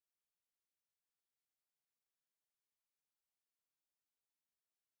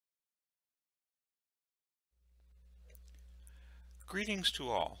Greetings to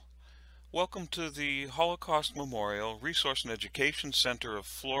all. Welcome to the Holocaust Memorial Resource and Education Center of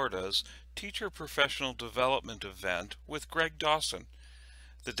Florida's Teacher Professional Development event with Greg Dawson.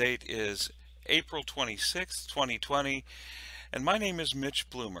 The date is April 26, 2020, and my name is Mitch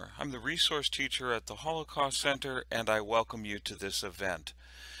Bloomer. I'm the resource teacher at the Holocaust Center, and I welcome you to this event.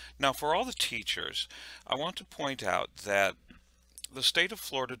 Now, for all the teachers, I want to point out that the state of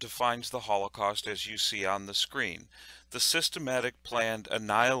Florida defines the Holocaust as you see on the screen: the systematic planned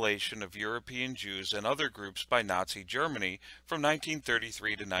annihilation of European Jews and other groups by Nazi Germany from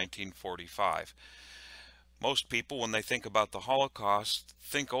 1933 to 1945. Most people, when they think about the Holocaust,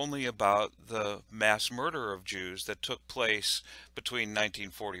 think only about the mass murder of Jews that took place between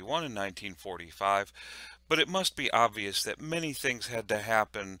 1941 and 1945, but it must be obvious that many things had to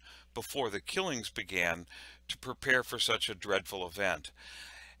happen before the killings began to prepare for such a dreadful event.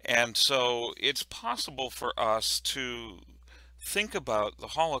 And so it's possible for us to think about the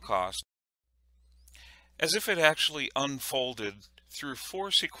Holocaust as if it actually unfolded through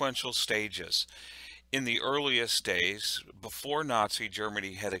four sequential stages. In the earliest days, before Nazi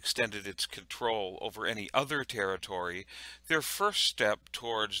Germany had extended its control over any other territory, their first step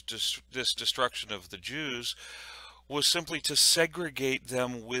towards this destruction of the Jews was simply to segregate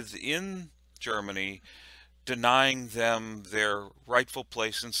them within Germany, denying them their rightful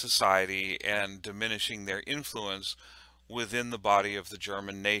place in society and diminishing their influence within the body of the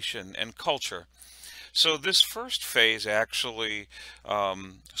German nation and culture. So this first phase actually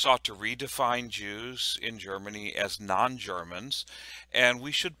sought to redefine Jews in Germany as non-Germans, and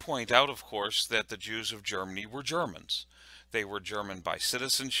we should point out, of course, that the Jews of Germany were Germans. They were German by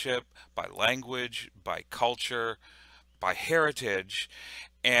citizenship, by language, by culture, by heritage,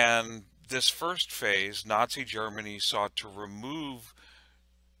 and this first phase, Nazi Germany sought to remove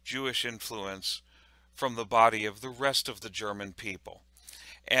Jewish influence from the body of the rest of the German people.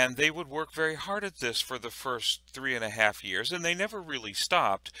 And they would work very hard at this for the first 3.5 years, and they never really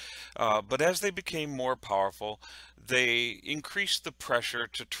stopped. But as they became more powerful, they increased the pressure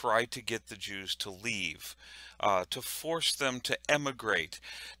to try to get the Jews to leave, to force them to emigrate.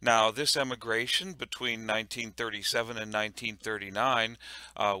 Now, this emigration between 1937 and 1939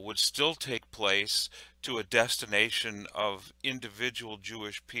 would still take place to a destination of individual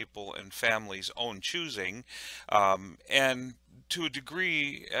Jewish people and families' own choosing, and to a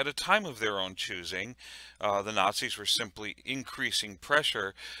degree, at a time of their own choosing. The Nazis were simply increasing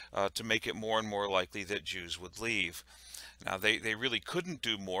pressure to make it more and more likely that Jews would leave. Now, they really couldn't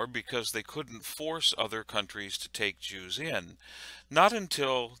do more because they couldn't force other countries to take Jews in. Not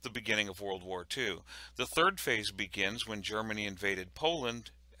until the beginning of World War II. The third phase begins when Germany invaded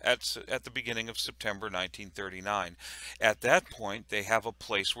Poland at the beginning of September 1939. At that point, they have a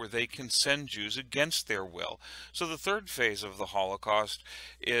place where they can send Jews against their will. So the third phase of the Holocaust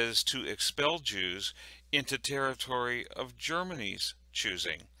is to expel Jews into territory of Germany's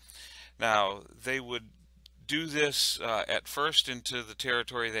choosing. Now, they would do this at first into the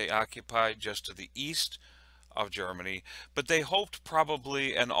territory they occupied just to the east of Germany, but they hoped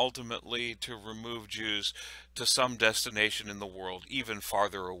probably and ultimately to remove Jews to some destination in the world even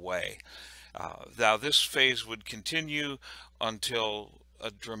farther away. Now this phase would continue until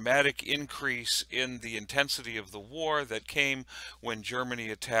a dramatic increase in the intensity of the war that came when Germany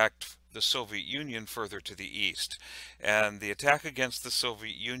attacked the Soviet Union further to the east. And the attack against the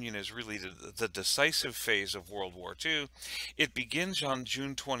Soviet Union is really the decisive phase of World War II. It begins on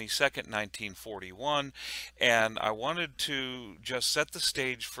June 22nd, 1941, and I wanted to just set the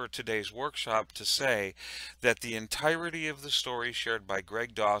stage for today's workshop to say that the entirety of the story shared by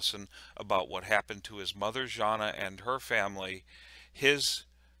Greg Dawson about what happened to his mother, Jana, and her family, his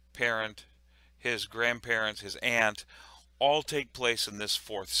parent, his grandparents, his aunt, all take place in this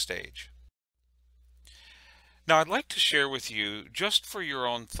fourth stage. Now, I'd like to share with you, just for your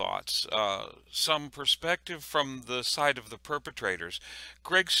own thoughts, some perspective from the side of the perpetrators.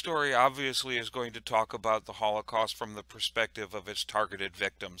 Greg's story obviously is going to talk about the Holocaust from the perspective of its targeted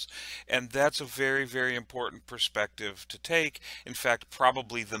victims, and that's a very, very important perspective to take. In fact,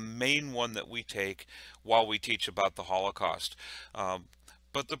 probably the main one that we take while we teach about the Holocaust.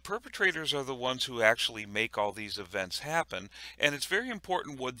 But the perpetrators are the ones who actually make all these events happen, and it's very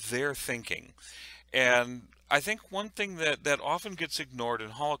important what they're thinking. And I think one thing that often gets ignored in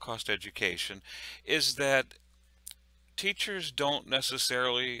Holocaust education is that teachers don't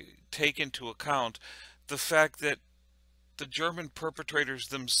necessarily take into account the fact that the German perpetrators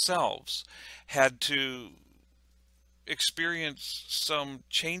themselves had to experience some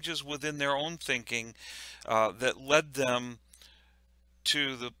changes within their own thinking that led them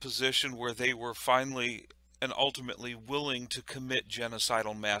to the position where they were finally and ultimately willing to commit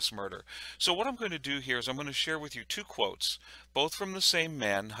genocidal mass murder. So what I'm going to do here is I'm going to share with you two quotes, both from the same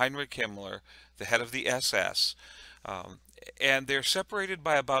man, Heinrich Himmler, the head of the SS, um, and they're separated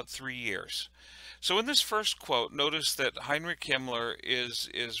by about 3 years. So in this first quote, notice that Heinrich Himmler is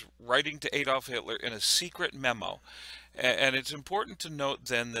writing to Adolf Hitler in a secret memo. And it's important to note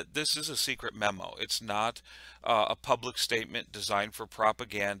then that this is a secret memo. It's not a public statement designed for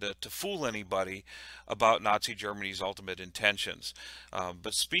propaganda to fool anybody about Nazi Germany's ultimate intentions.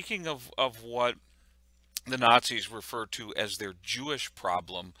 But speaking of what the Nazis refer to as their Jewish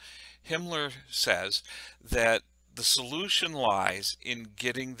problem, Himmler says that the solution lies in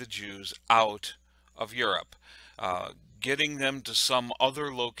getting the Jews out of Europe, getting them to some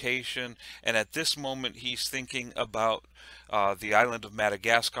other location, and at this moment he's thinking about the island of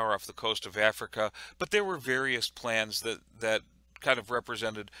Madagascar off the coast of Africa, but there were various plans that kind of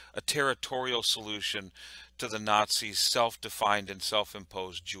represented a territorial solution to the Nazis' self-defined and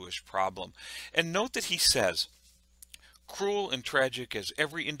self-imposed Jewish problem. And note that he says, cruel and tragic as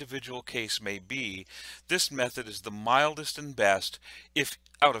every individual case may be, this method is the mildest and best if,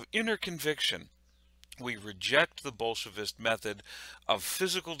 out of inner conviction, we reject the Bolshevist method of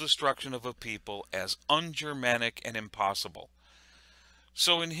physical destruction of a people as un-Germanic and impossible.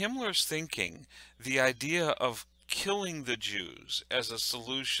 So in Himmler's thinking, the idea of killing the Jews as a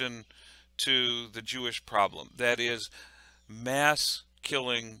solution to the Jewish problem, that is, mass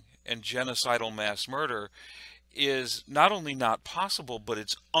killing and genocidal mass murder, is not only not possible, but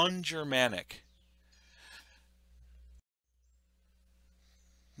it's un-Germanic.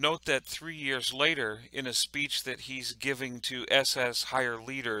 Note that 3 years later, in a speech that he's giving to SS higher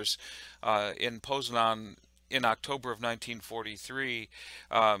leaders in Poznan in October of 1943,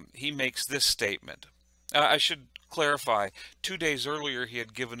 he makes this statement. I should clarify, 2 days earlier he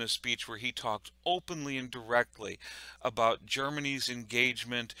had given a speech where he talked openly and directly about Germany's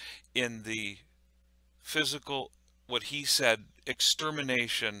engagement in the physical, what he said,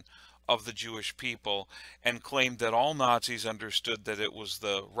 extermination of the Jewish people, and claimed that all Nazis understood that it was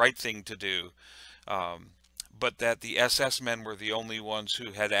the right thing to do, but that the SS men were the only ones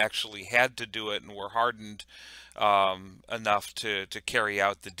who had actually had to do it and were hardened enough to carry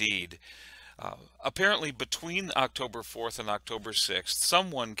out the deed. Apparently between October 4th and October 6th,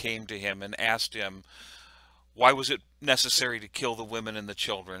 someone came to him and asked him, why was it necessary to kill the women and the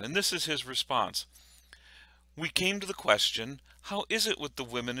children? And this is his response. We came to the question, how is it with the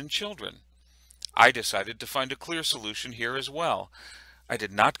women and children? I decided to find a clear solution here as well. I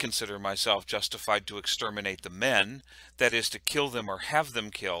did not consider myself justified to exterminate the men, that is, to kill them or have them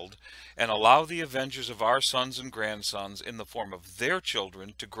killed, and allow the avengers of our sons and grandsons in the form of their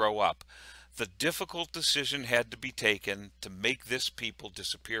children to grow up. The difficult decision had to be taken to make this people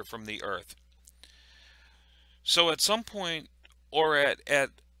disappear from the earth. So at some point, or at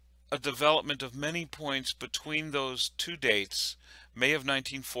a development of many points between those two dates, May of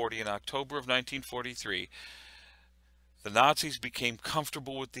 1940 and October of 1943, the Nazis became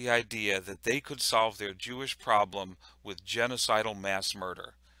comfortable with the idea that they could solve their Jewish problem with genocidal mass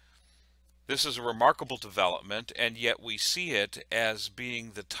murder. This is a remarkable development, and yet we see it as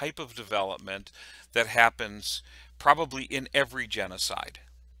being the type of development that happens probably in every genocide.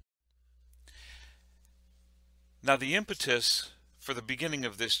 Now, the impetus for the beginning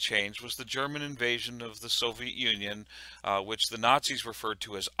of this change was the German invasion of the Soviet Union, which the Nazis referred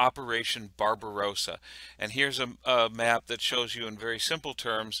to as Operation Barbarossa. And here's a map that shows you in very simple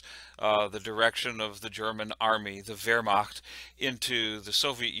terms the direction of the German army, the Wehrmacht, into the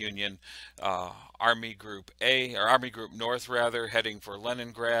Soviet Union. Army Group A, or Army Group North rather, heading for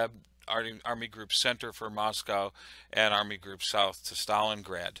Leningrad, Army Group Center for Moscow, and Army Group South to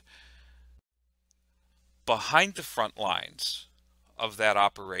Stalingrad. Behind the front lines of that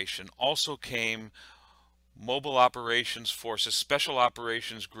operation also came mobile operations forces, special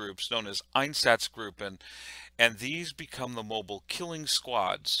operations groups known as Einsatzgruppen, and these become the mobile killing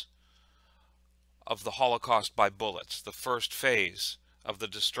squads of the Holocaust by bullets, the first phase of the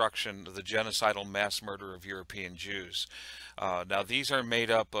destruction of the genocidal mass murder of European Jews. Now these are made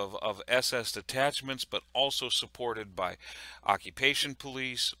up of SS detachments, but also supported by occupation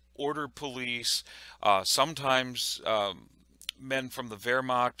police, order police, sometimes men from the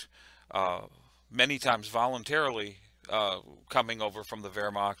Wehrmacht, many times voluntarily coming over from the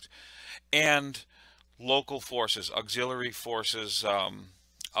Wehrmacht, and local forces, auxiliary forces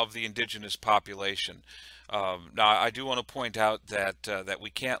of the indigenous population. Now, I do want to point out that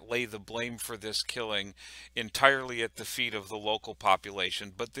we can't lay the blame for this killing entirely at the feet of the local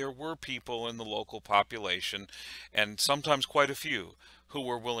population, but there were people in the local population, and sometimes quite a few, who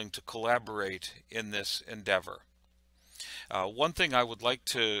were willing to collaborate in this endeavor. One thing I would like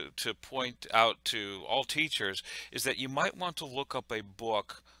to point out to all teachers is that you might want to look up a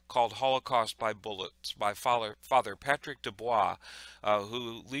book called Holocaust by Bullets by Father Patrick Dubois,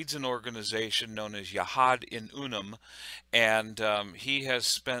 who leads an organization known as Yahad in Unum, and he has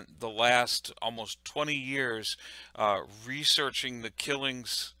spent the last almost 20 years researching the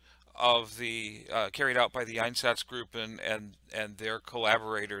killings of the carried out by the Einsatz group and their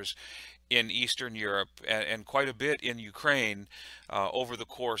collaborators in Eastern Europe, and quite a bit in Ukraine over the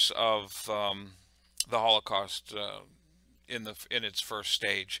course of the Holocaust in its first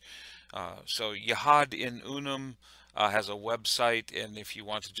stage. So Yahad in Unum has a website, and if you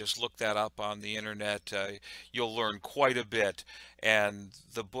want to just look that up on the internet, you'll learn quite a bit. And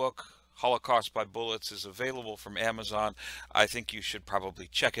the book Holocaust by Bullets is available from Amazon. I think you should probably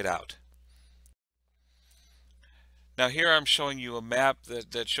check it out. Now here I'm showing you a map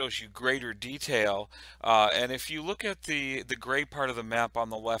that shows you greater detail, and if you look at the gray part of the map on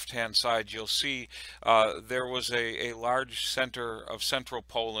the left hand side, you'll see there was a large center of central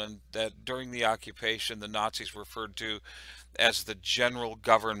Poland that during the occupation the Nazis referred to as the general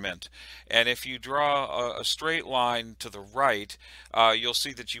government. And if you draw a straight line to the right, you'll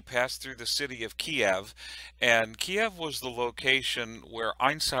see that you pass through the city of Kiev, and Kiev was the location where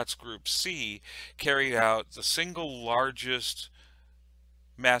Einsatz Group C carried out the single largest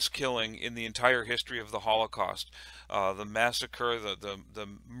mass killing in the entire history of the Holocaust. The massacre, the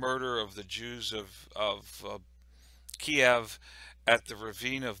murder of the Jews of Kiev at the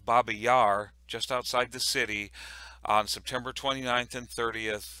ravine of Babi Yar, just outside the city, on September 29th and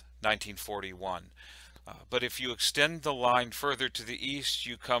 30th, 1941. But if you extend the line further to the east,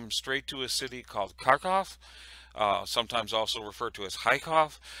 you come straight to a city called Kharkov, sometimes also referred to as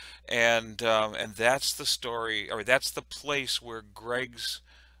Haikov, and that's the story, or that's the place where Greg's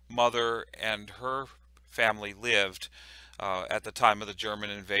mother and her family lived at the time of the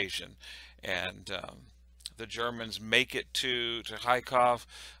German invasion. And the Germans make it to Kharkov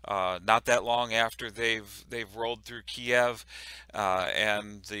not that long after they've rolled through Kiev,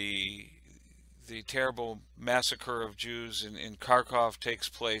 and the terrible massacre of Jews in Kharkov takes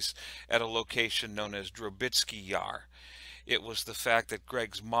place at a location known as Drobitsky Yar. It was the fact that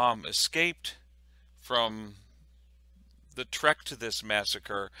Greg's mom escaped from the trek to this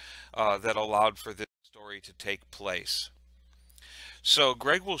massacre that allowed for this story to take place. So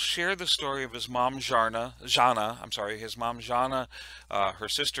Greg will share the story of his mom Jana, her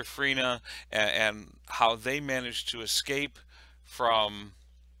sister Frina, and how they managed to escape from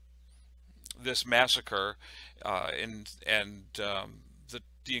this massacre, and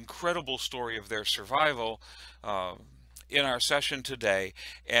the incredible story of their survival in our session today.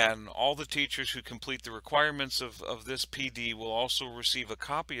 And all the teachers who complete the requirements of this PD will also receive a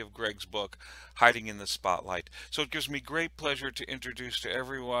copy of Greg's book, Hiding in the Spotlight. So it gives me great pleasure to introduce to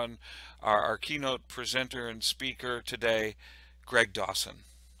everyone our keynote presenter and speaker today, Greg Dawson.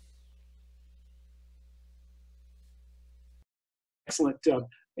 Excellent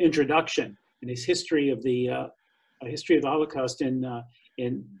introduction in his history of the Holocaust in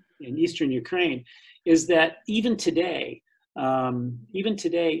Eastern Ukraine. Is that even today,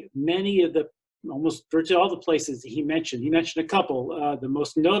 many of almost virtually all the places that he mentioned a couple. The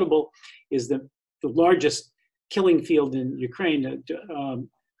most notable is the largest killing field in Ukraine,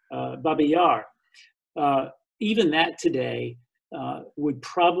 Babi Yar. Even that today would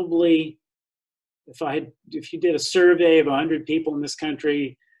probably, if you did a survey of 100 people in this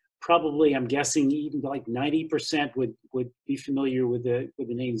country, probably I'm guessing even like 90% would be familiar with the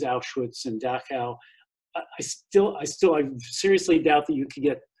names Auschwitz and Dachau. I seriously doubt that you could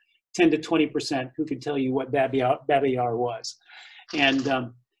get 10 to 20% who could tell you what Babi Yar was,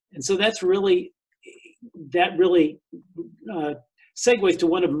 and so that really segues to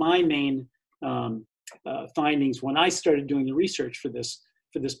one of my main findings when I started doing the research for this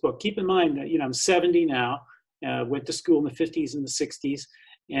book. Keep in mind that I'm 70 now, went to school in the 50s and the 60s,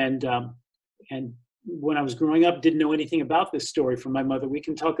 and when I was growing up, didn't know anything about this story from my mother. We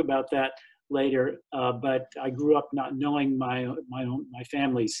can talk about that later, but I grew up not knowing my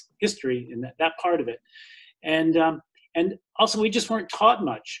family's history and that part of it, and also we just weren't taught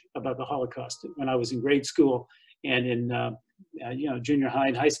much about the Holocaust when I was in grade school and in junior high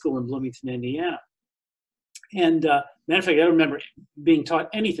and high school in Bloomington, Indiana. And matter of fact, I don't remember being taught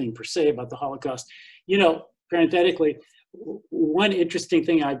anything per se about the Holocaust. Parenthetically, one interesting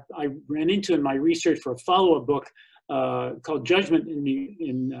thing I ran into in my research for a follow-up book called Judgment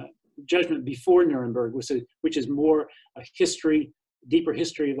Judgment Before Nuremberg, which is more a deeper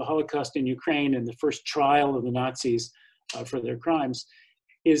history of the Holocaust in Ukraine and the first trial of the Nazis for their crimes,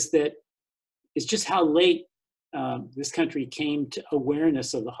 is that it's just how late this country came to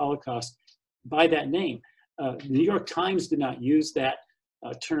awareness of the Holocaust by that name. The New York Times did not use that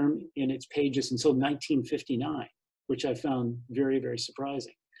term in its pages until 1959, which I found very, very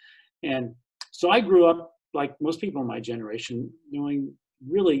surprising. And so I grew up, like most people in my generation, knowing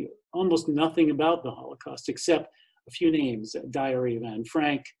really almost nothing about the Holocaust, except a few names: Diary of Anne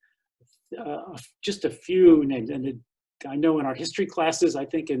Frank, just a few names. And I know in our history classes, I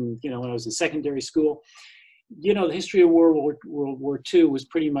think when I was in secondary school, the history of World War II was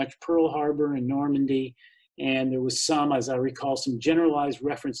pretty much Pearl Harbor and Normandy. And there was some, as I recall, some generalized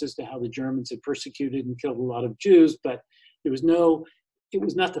references to how the Germans had persecuted and killed a lot of Jews, but it was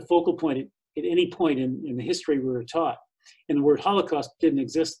not the focal point at any point in the history we were taught. And the word Holocaust didn't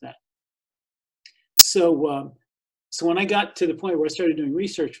exist then. So when I got to the point where I started doing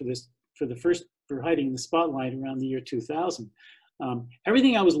research for this, for Hiding in the Spotlight around the year 2000,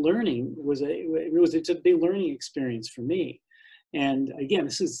 everything I was learning it's a big learning experience for me. And again,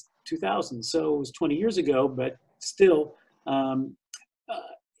 this is 2000, so it was 20 years ago, but still, and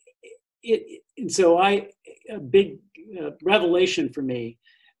so a big revelation for me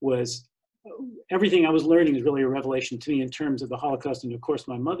was everything I was learning is really a revelation to me in terms of the Holocaust and, of course,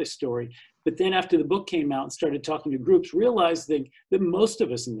 my mother's story. But then after the book came out and started talking to groups, realizing that most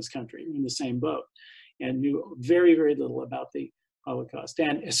of us in this country were in the same boat and knew very, very little about the Holocaust,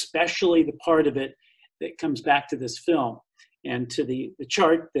 and especially the part of it that comes back to this film and to the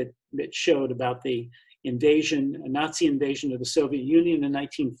chart that showed about the Nazi invasion of the Soviet Union in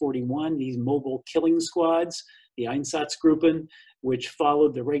 1941, these mobile killing squads, the Einsatzgruppen, which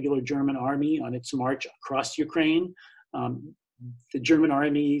followed the regular German army on its march across Ukraine. The German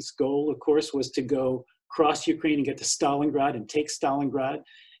army's goal, of course, was to go across Ukraine and get to Stalingrad and take Stalingrad.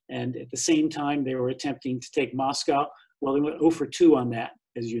 And at the same time, they were attempting to take Moscow. Well, they went 0 for 2 on that,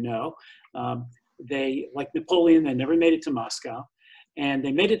 as you know. They, like Napoleon, they never made it to Moscow. And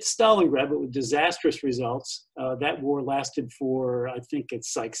they made it to Stalingrad, but with disastrous results. That war lasted for, I think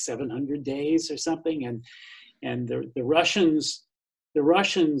it's like 700 days or something. And the Russians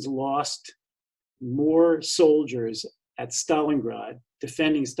lost more soldiers at Stalingrad,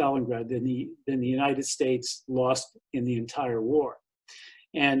 defending Stalingrad, than the United States lost in the entire war.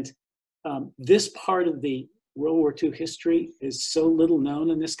 And this part of the World War II history is so little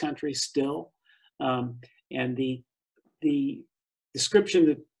known in this country still. And the description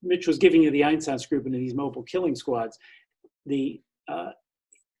that Mitch was giving of the Einsatzgruppen and these mobile killing squads, the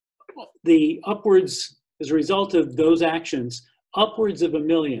upwards, as a result of those actions, upwards of 1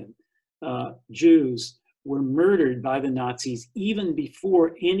 million Jews were murdered by the Nazis even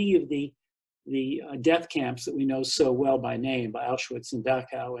before any of the death camps that we know so well by name, by Auschwitz and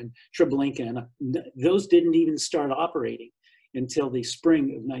Dachau and Treblinka. Those didn't even start operating until the spring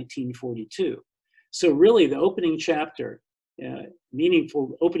of 1942. So really the opening chapter,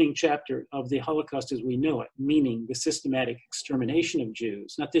 meaningful opening chapter of the Holocaust as we know it, meaning the systematic extermination of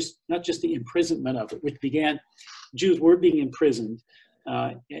Jews, not just the imprisonment of it, which began, Jews were being imprisoned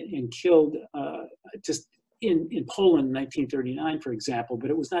and killed just in Poland in 1939, for example, but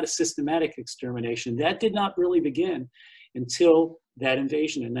it was not a systematic extermination. That did not really begin until that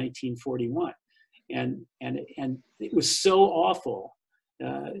invasion in 1941. And it was so awful.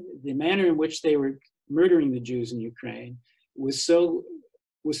 The manner in which they were murdering the Jews in Ukraine was so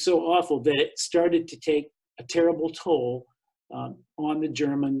awful that it started to take a terrible toll on the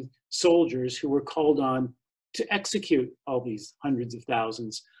German soldiers who were called on to execute all these hundreds of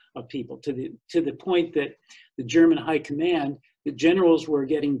thousands of people, to the point that the German high command, the generals were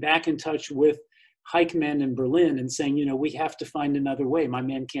getting back in touch with high command in Berlin and saying, we have to find another way. My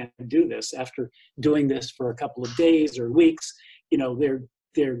men can't do this. After doing this for a couple of days or weeks,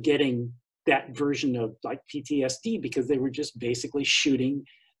 they're getting that version of like PTSD because they were just basically shooting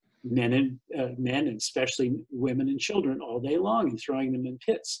men and especially women and children all day long and throwing them in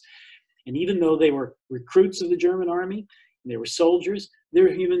pits. And even though they were recruits of the German army, and they were soldiers, they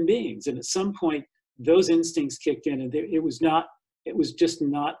were human beings. And at some point, those instincts kicked in, and it was just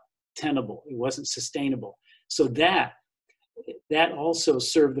not tenable. It wasn't sustainable. So that also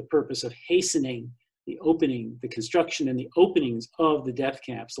served the purpose of hastening the construction and the openings of the death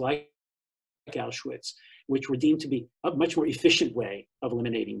camps like Auschwitz, which were deemed to be a much more efficient way of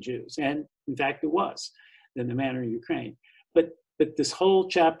eliminating Jews. And in fact, it was, than the manner in Ukraine. But this whole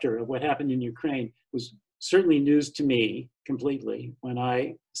chapter of what happened in Ukraine was certainly news to me completely when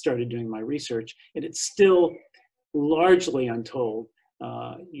I started doing my research, and it's still largely untold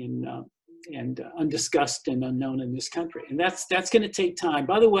and undiscussed and unknown in this country. And that's going to take time.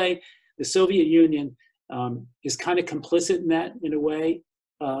 By the way, the Soviet Union is kind of complicit in that in a way.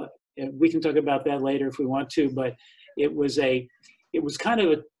 we can talk about that later if we want to, but it was kind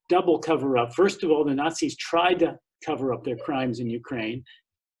of a double cover-up. First of all, the Nazis tried to cover up their crimes in Ukraine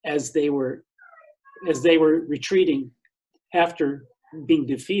as they were retreating after being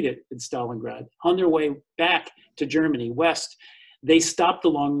defeated in Stalingrad. On their way back to Germany, west, they stopped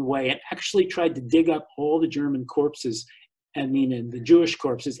along the way and actually tried to dig up all the German corpses, and the Jewish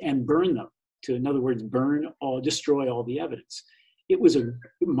corpses, and burn them. In other words, destroy all the evidence. It was a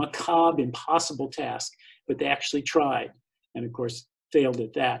macabre, impossible task, but they actually tried, and of course failed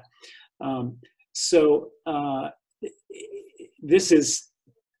at that. This is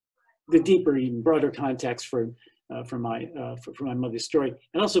the deeper, even broader context for my mother's story.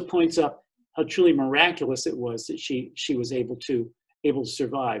 It also points up how truly miraculous it was that she was able to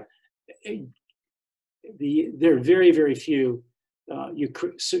survive. There are very, very few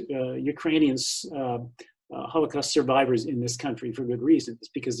Ukrainian Holocaust survivors in this country for good reason. It's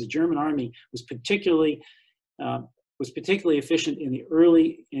because the German army was particularly efficient in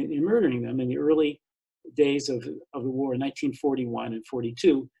murdering them in the early days of the war in 1941 and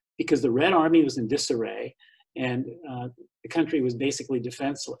 42, because the Red Army was in disarray and the country was basically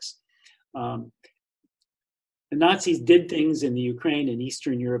defenseless. The Nazis did things in the Ukraine and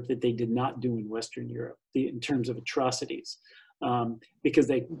Eastern Europe that they did not do in Western Europe in terms of atrocities, because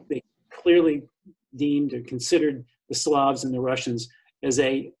they clearly deemed or considered the Slavs and the Russians as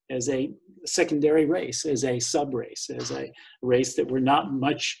a secondary race, as a sub-race, as a race that were not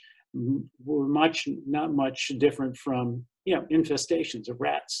much different from infestations of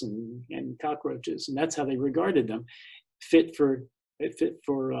rats and cockroaches, and that's how they regarded them, fit for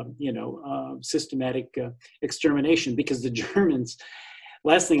systematic extermination. Because the Germans,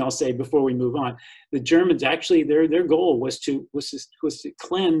 last thing I'll say before we move on, the Germans actually their goal was to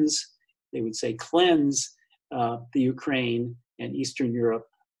cleanse, they would say cleanse the Ukraine and Eastern Europe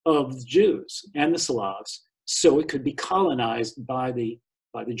of the Jews and the Slavs, so it could be colonized by the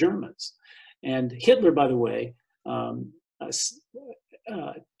Germans. And Hitler, by the way,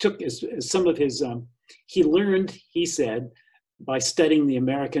 took as some of his he learned, he said, by studying the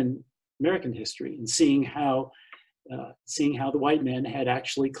American history and seeing how the white men had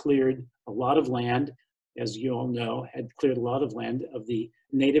actually cleared a lot of land, as you all know, had cleared a lot of land of the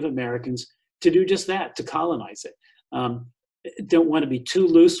Native Americans to do just that, to colonize it. Don't want to be too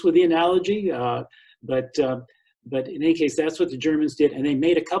loose with the analogy, but in any case, that's what the Germans did, and they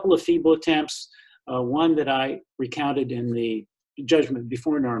made a couple of feeble attempts. One that I recounted in the Judgment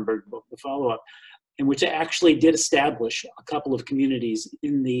Before Nuremberg book, the follow-up, in which I actually did establish a couple of communities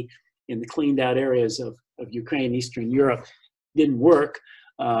in the cleaned out areas of Ukraine, Eastern Europe. Didn't work,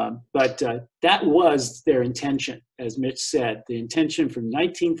 but that was their intention, as Mitch said. The intention from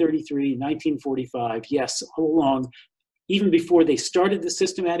 1933, 1945, yes, all along, even before they started the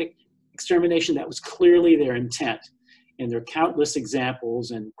systematic extermination, that was clearly their intent. And there are countless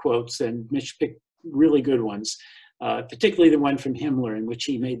examples and quotes, and Mitch picked really good ones. Particularly the one from Himmler, in which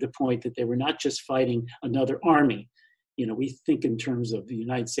he made the point that they were not just fighting another army. We think in terms of the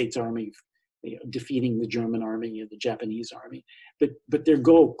United States Army defeating the German army and the Japanese army, but their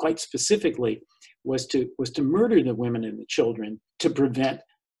goal, quite specifically, was to murder the women and the children to prevent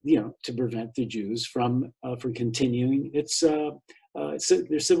the Jews from continuing their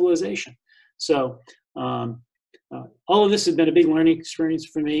civilization. So all of this has been a big learning experience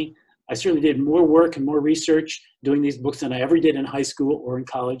for me. I certainly did more work and more research doing these books than I ever did in high school or in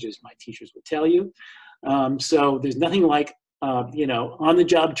college, as my teachers would tell you. So there's nothing like,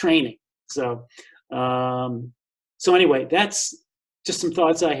 on-the-job training. So anyway, that's just some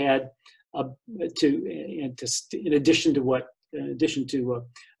thoughts I had in addition to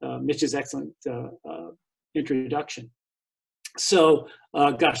Mitch's excellent introduction. So,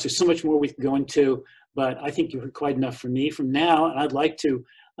 gosh, there's so much more we can go into, but I think you heard quite enough from me from now, and I'd like to.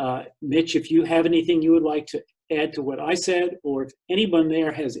 Mitch, if you have anything you would like to add to what I said, or if anyone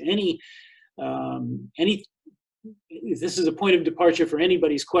there has any, if this is a point of departure for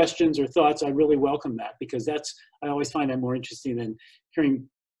anybody's questions or thoughts, I really welcome that, because I always find that more interesting than hearing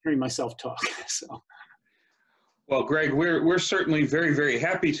myself talk. So. Well, Greg, we're certainly very, very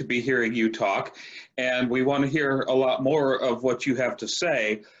happy to be hearing you talk, and we want to hear a lot more of what you have to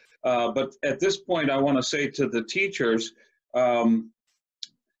say. But at this point, I want to say to the teachers,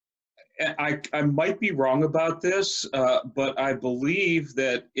 I might be wrong about this, but I believe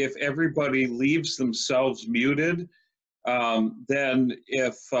that if everybody leaves themselves muted, then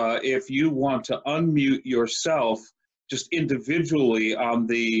if you want to unmute yourself just individually on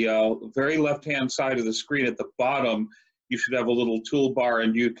the very left-hand side of the screen at the bottom, you should have a little toolbar,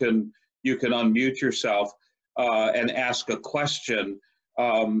 and you can unmute yourself and ask a question.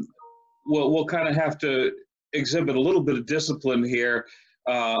 we'll kind of have to exhibit a little bit of discipline here.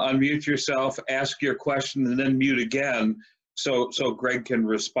 Unmute yourself, ask your question, and then mute again so Greg can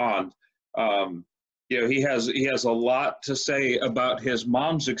respond. He has a lot to say about his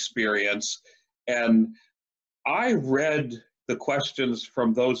mom's experience, and I read the questions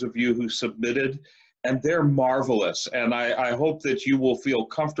from those of you who submitted, and they're marvelous. And I hope that you will feel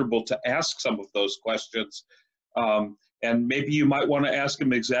comfortable to ask some of those questions. And maybe you might want to ask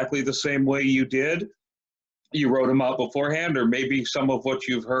them exactly the same way you did. You wrote them out beforehand, or maybe some of what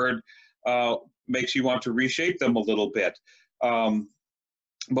you've heard makes you want to reshape them a little bit.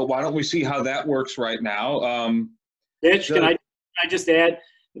 But why don't we see how that works right now? Mitch, can I just add,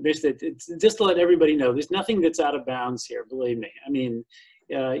 Mitch, that just to let everybody know, there's nothing that's out of bounds here, believe me. I mean,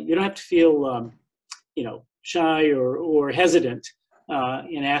 you don't have to feel, shy or hesitant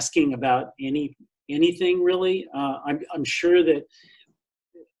in asking about anything really. I'm sure that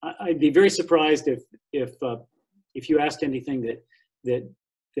I'd be very surprised if you asked anything that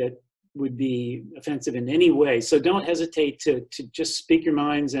would be offensive in any way. So don't hesitate to just speak your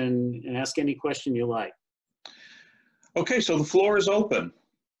minds and ask any question you like. Okay, so the floor is open.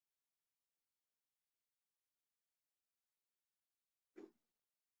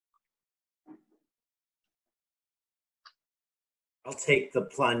 I'll take the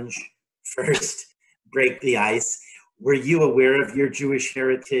plunge first, break the ice. Were you aware of your Jewish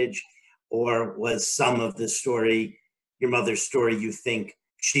heritage, or was some of the story, your mother's story, you think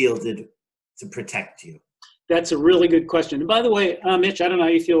shielded to protect you? That's a really good question. And by the way, Mitch, I don't know how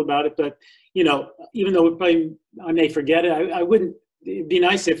you feel about it, but even though I may forget it, I wouldn't. It'd be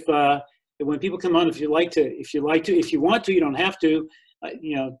nice if when people come on, if you want to, you don't have to,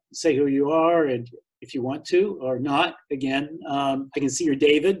 say who you are, and if you want to or not. Again, I can see you're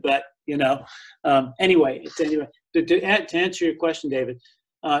David, but anyway, to answer your question, David,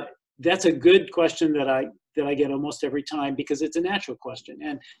 that's a good question that I get almost every time, because it's a natural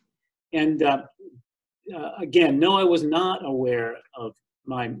question. And again, no, I was not aware of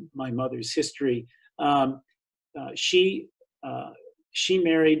my mother's history. She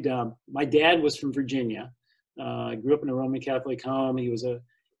married. My dad was from Virginia. Grew up in a Roman Catholic home. He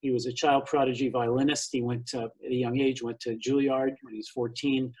was a child prodigy violinist. He went at a young age, went to Juilliard when he was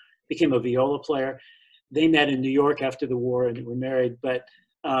 14. Became a viola player. They met in New York after the war and were married. But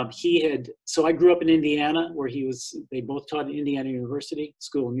so I grew up in Indiana, where they both taught at Indiana University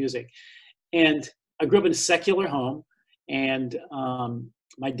School of Music. And I grew up in a secular home. And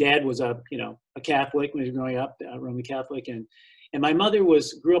my dad was a Catholic when he was growing up, Roman Catholic. And my mother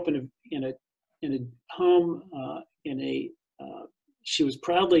grew up in a home, she was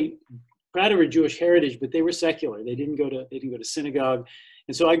proud of her Jewish heritage, but they were secular. They didn't go to synagogue.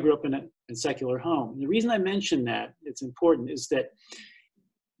 And so I grew up in a secular home. And the reason I mention that, it's important, is that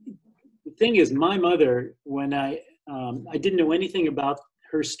the thing is, my mother, when I didn't know anything about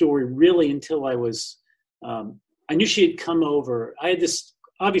her story really until I knew she had come over. I had this,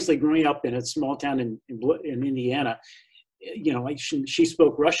 obviously growing up in a small town in Indiana, she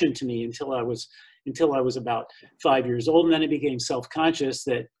spoke Russian to me until I was about 5 years old. And then I became self-conscious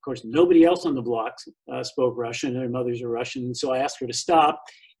that, of course, nobody else on the block spoke Russian. Their mothers are Russian. And so I asked her to stop,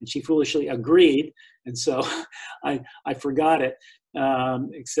 and she foolishly agreed. And so I forgot it,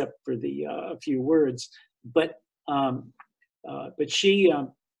 except for a few words. But she,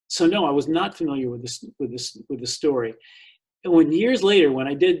 so no, I was not familiar with the story. And when years later, when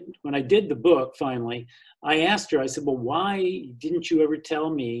I did the book finally, I asked her, I said, well, why didn't you ever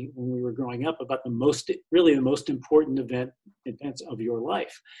tell me when we were growing up about the most important events of your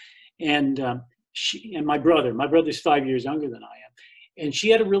life? And my brother's 5 years younger than I am. And she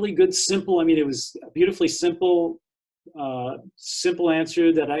had a really good, it was a beautifully simple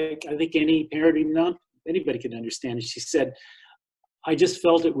answer that I think any parent, even anybody could understand. And she said, I just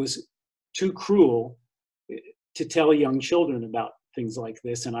felt it was too cruel to tell young children about things like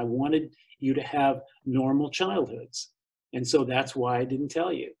this, and I wanted you to have normal childhoods. And so that's why I didn't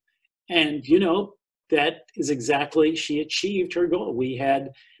tell you. And, that is exactly, she achieved her goal. We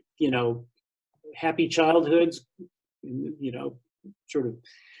had, happy childhoods, sort of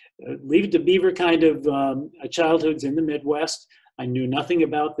Leave It to Beaver kind of childhoods in the Midwest. I knew nothing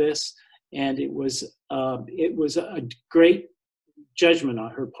about this, and it was a great judgment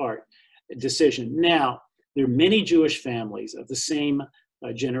on her part, a decision. Now, there are many Jewish families of the same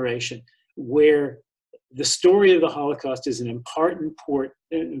generation where the story of the Holocaust is an important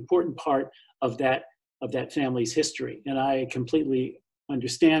part of that family's history, and I completely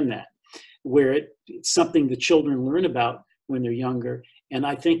understand that. Where it's something the children learn about when they're younger, and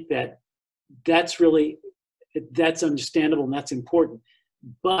I think that's understandable and that's important.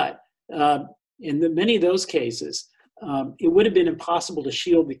 But many of those cases, it would have been impossible to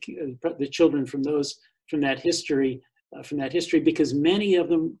shield the children from that history because many of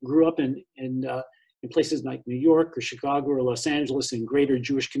them grew up in places like New York or Chicago or Los Angeles, in greater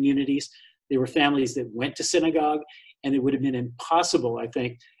Jewish communities. They were families that went to synagogue, and it would have been impossible, I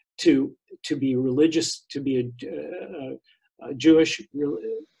think, to be religious, to be a Jewish,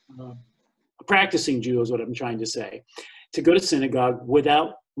 a practicing Jew is what I'm trying to say, to go to synagogue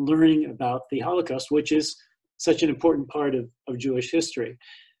without learning about the Holocaust, which is such an important part of Jewish history.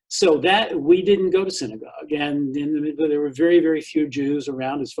 So that we didn't go to synagogue, and there were very, very few Jews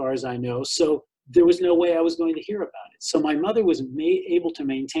around as far as I know. So there was no way I was going to hear about it. So my mother was able to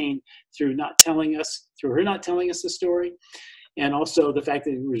maintain through her not telling us the story, and also the fact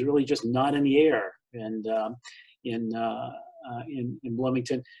that it was really just not in the air and in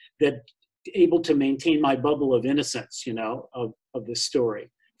Bloomington, that able to maintain my bubble of innocence, of this story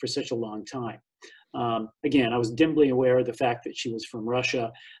for such a long time. Again, I was dimly aware of the fact that she was from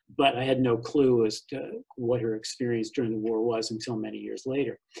Russia, but I had no clue as to what her experience during the war was until many years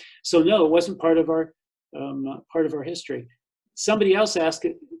later. So no, it wasn't part of our history. Somebody else asked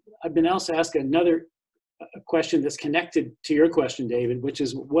it. I've been asked to ask another question that's connected to your question, David, which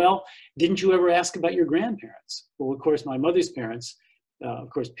is, well, didn't you ever ask about your grandparents? Well, of course, my mother's parents, of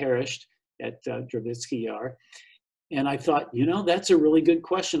course, perished at Dravitsky Yar. And I thought, that's a really good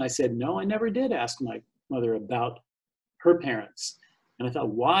question. I said, no, I never did ask my mother about her parents. And I thought,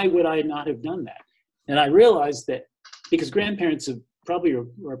 why would I not have done that? And I realized that because grandparents have probably are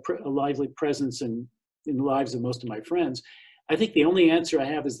a lively presence in the lives of most of my friends, I think the only answer I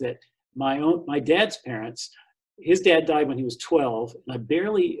have is that my dad's parents, his dad died when he was 12, and I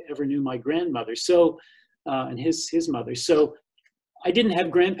barely ever knew my grandmother, and his mother. So I didn't have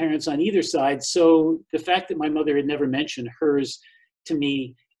grandparents on either side, so the fact that my mother had never mentioned hers to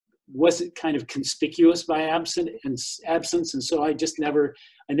me wasn't kind of conspicuous by absence, and so I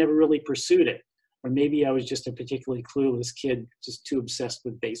never really pursued it. Or maybe I was just a particularly clueless kid, just too obsessed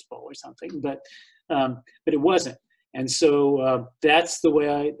with baseball or something. But it wasn't, and so that's the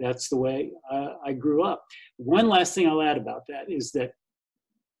way I grew up. One last thing I'll add about that is that,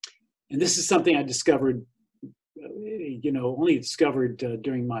 and this is something I discovered. Only discovered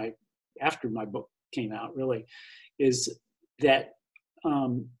after my book came out, really, is that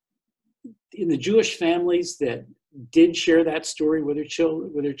in the Jewish families that did share that story with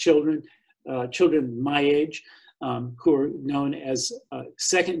their children my age, who are known as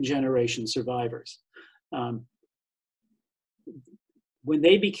second generation survivors, when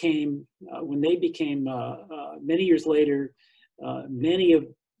they became many years later,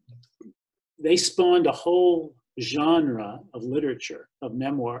 they spawned a whole genre of literature, of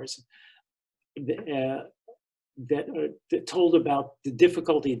memoirs, that told about the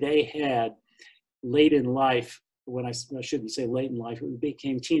difficulty they had late in life. When I shouldn't say late in life, we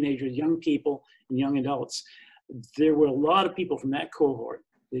became teenagers, young people, and young adults. There were a lot of people from that cohort,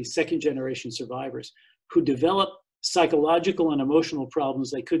 the second generation survivors, who developed psychological and emotional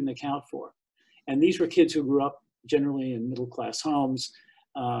problems they couldn't account for. And these were kids who grew up generally in middle class homes.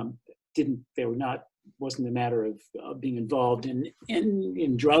 Wasn't a matter of being involved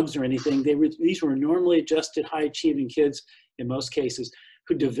in drugs or anything. These were normally adjusted, high achieving kids in most cases,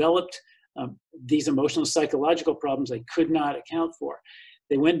 who developed these emotional psychological problems they could not account for.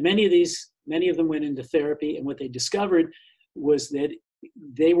 Many of them went into therapy, and what they discovered was that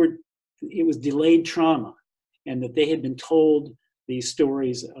it was delayed trauma, and that they had been told these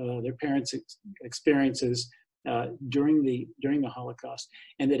stories, their parents' experiences during the Holocaust,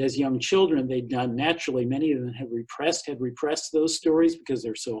 and that as young children they'd done naturally. Many of them had repressed those stories because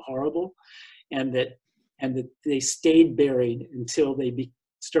they're so horrible, and that they stayed buried until they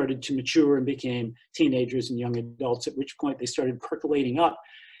started to mature and became teenagers and young adults, at which point they started percolating up,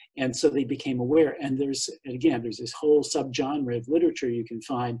 and so they became aware. And there's this whole subgenre of literature you can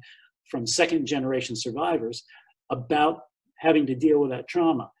find from second generation survivors about having to deal with that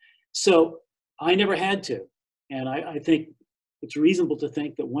trauma. So I never had to. And I think it's reasonable to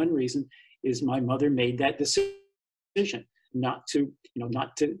think that one reason is my mother made that decision not to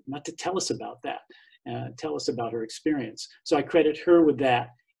tell us about that, tell us about her experience. So I credit her with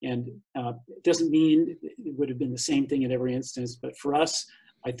that. And it doesn't mean it would have been the same thing in every instance, but for us,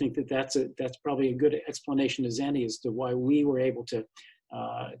 I think that's probably a good explanation as any as to why we were able to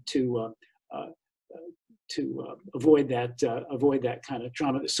avoid that kind of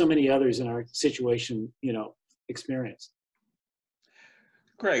trauma that so many others in our situation, experience.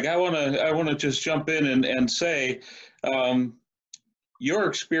 Greg, I want to just jump in and say your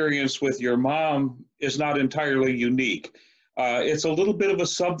experience with your mom is not entirely unique. It's a little bit of a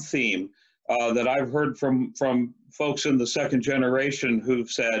sub-theme that I've heard from folks in the second generation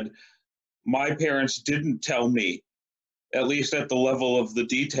who've said, my parents didn't tell me, at least at the level of the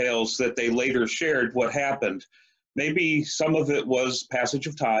details that they later shared, what happened. Maybe some of it was passage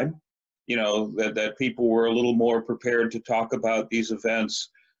of time, you know, that people were a little more prepared to talk about these events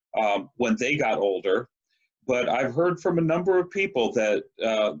when they got older. But I've heard from a number of people that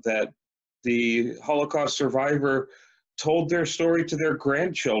that the Holocaust survivor told their story to their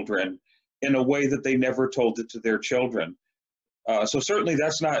grandchildren in a way that they never told it to their children. So certainly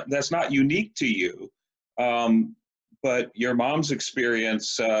that's not unique to you, but your mom's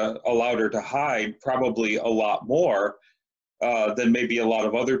experience allowed her to hide probably a lot more than maybe a lot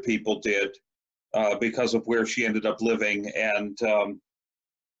of other people did because of where she ended up living and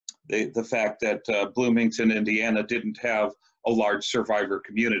the fact that Bloomington, Indiana didn't have a large survivor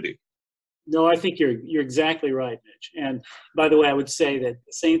community. No, I think you're exactly right, Mitch. And by the way, I would say that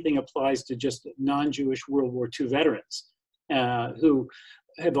the same thing applies to just non-Jewish World War II veterans who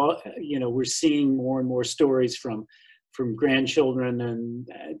have, you know, we're seeing more and more stories from grandchildren and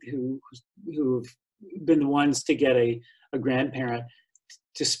who've been the ones to get a grandparent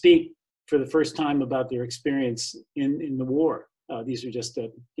to speak for the first time about their experience in the war. These are just,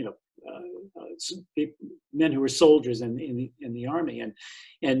 you know, men who were soldiers in the army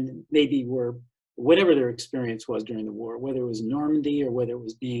and maybe were, whatever their experience was during the war, whether it was Normandy or whether it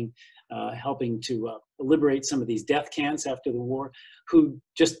was being helping to liberate some of these death camps after the war, who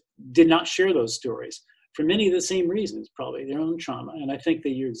just did not share those stories for many of the same reasons, probably their own trauma. And I think that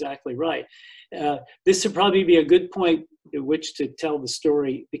you're exactly right. This would probably be a good point at which to tell the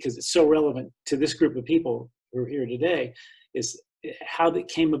story, because it's so relevant to this group of people who are here today, is how that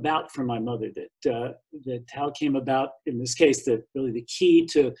came about for my mother, that how it came about in this case, that really the key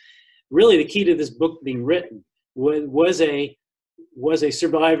to this book being written was a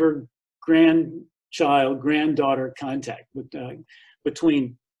survivor granddaughter contact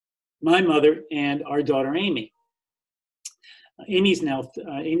between my mother and our daughter Amy. Amy's now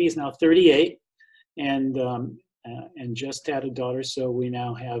 38 and just had a daughter, so we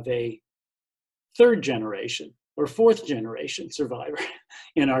now have a third generation or fourth generation survivor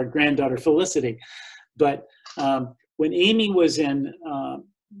in our granddaughter Felicity. But when Amy was in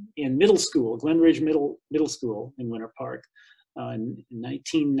middle school, Glen Ridge Middle School in Winter Park, in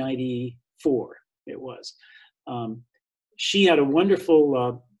 1994 it was, she had a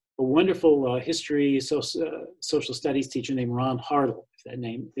wonderful history social studies teacher named Ron Hartle. If that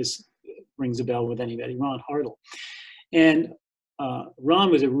name rings a bell with anybody, Ron Hartle. And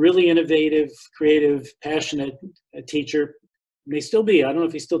Ron was a really innovative, creative, passionate teacher. May still be. I don't know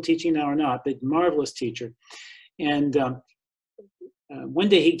if he's still teaching now or not, but marvelous teacher. And one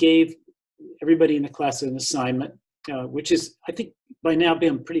day he gave everybody in the class an assignment, which is, I think, by now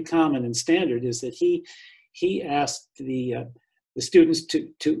been pretty common and standard, is that he asked the students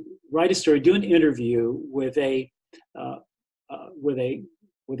to write a story, do an interview with a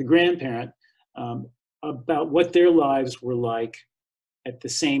grandparent about what their lives were like at the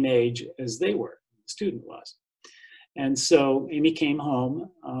same age as they were, the student was. And so Amy came home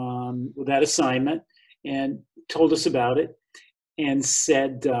with that assignment and told us about it and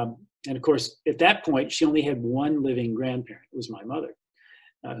said, and of course, at that point, she only had one living grandparent. It was my mother,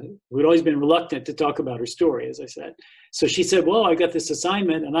 who had always been reluctant to talk about her story, as I said. So she said, well, I got this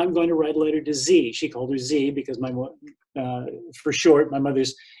assignment and I'm going to write a letter to Z. She called her Z because for short, my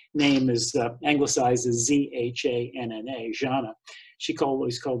mother's name is anglicized as Z-H-A-N-N-A, Jana. She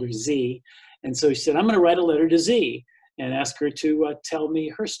always called her Z. And so she said, I'm going to write a letter to Z and ask her to tell me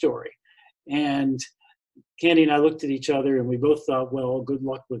her story. And Candy and I looked at each other and we both thought, well, good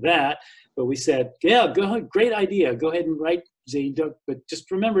luck with that. But we said, yeah, go ahead, great idea. Go ahead and write Z. But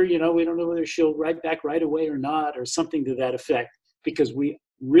just remember, you know, we don't know whether she'll write back right away or not, or something to that effect, because we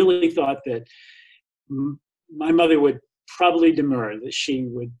really thought that my mother would probably demur, that she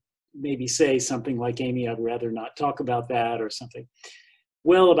would maybe say something like, Amy, I'd rather not talk about that, or something.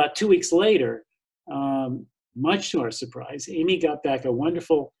 Well, about 2 weeks later, much to our surprise, Amy got back a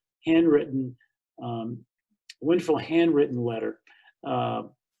wonderful handwritten letter,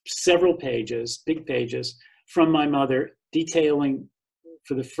 several pages, big pages, from my mother, detailing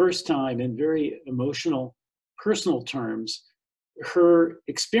for the first time in very emotional, personal terms, her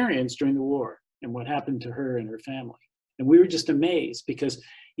experience during the war and what happened to her and her family. And we were just amazed, because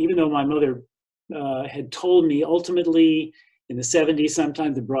even though my mother had told me ultimately in the 70s,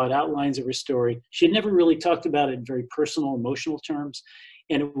 sometimes the broad outlines of her story, she had never really talked about it in very personal, emotional terms.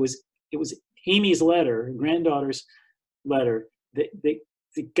 And it was Amy's letter, her granddaughter's letter, that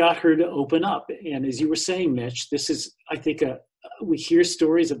that got her to open up. And as you were saying, Mitch, this is, I think, we hear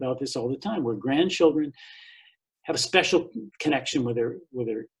stories about this all the time, where grandchildren have a special connection with their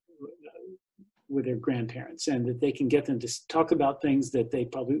grandparents, and that they can get them to talk about things that they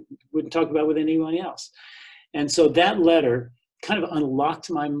probably wouldn't talk about with anyone else. And so that letter kind of unlocked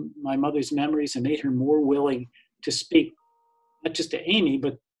my mother's memories and made her more willing to speak, not just to Amy,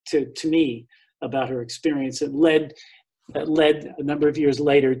 but to me about her experience. That led a number of years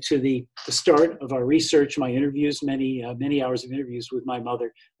later to the start of our research, my interviews, many hours of interviews with my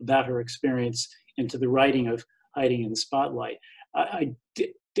mother about her experience, and to the writing of Hiding in the Spotlight. I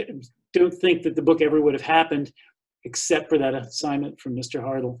don't think that the book ever would have happened except for that assignment from Mr.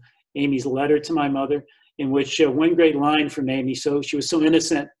 Hartle, Amy's letter to my mother, in which one great line from Amy, so she was so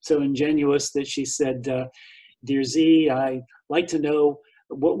innocent, so ingenuous, that she said, "Dear Z, I'd like to know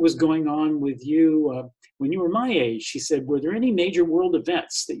what was going on with you when you were my age." She said, "Were there any major world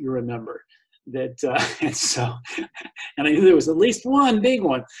events that you remember?" That and I knew there was at least one big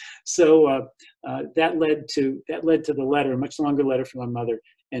one. So that led to the letter, a much longer letter from my mother.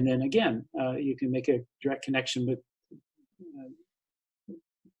 And then again, you can make a direct connection with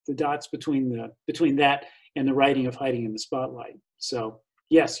the dots between that and the writing of Hiding in the Spotlight. So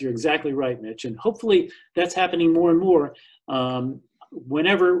yes, you're exactly right, Mitch. And hopefully that's happening more and more.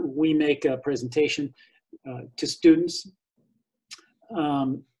 Whenever we make a presentation to students,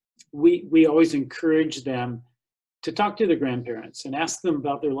 we always encourage them to talk to their grandparents and ask them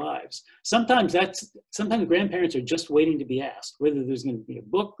about their lives. Sometimes grandparents are just waiting to be asked, whether there's going to be a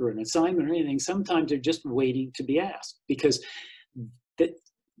book or an assignment or anything. Sometimes they're just waiting to be asked, because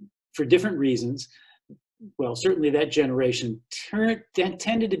for different reasons, well, certainly that generation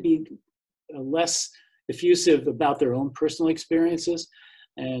tended to be less effusive about their own personal experiences,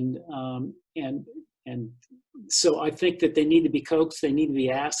 and so I think that they need to be coaxed, they need to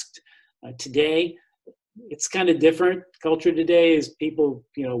be asked. Today, it's kind of different. Culture today is people,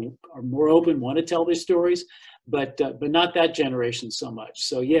 are more open, want to tell their stories, but not that generation so much.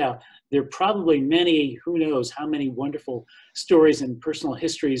 So yeah, there are probably many, who knows how many wonderful stories and personal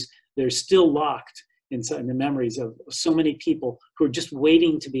histories that are still locked inside the memories of so many people who are just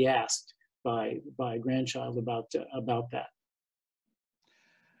waiting to be asked by a grandchild about that.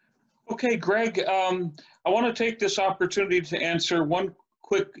 Okay, Greg, I want to take this opportunity to answer one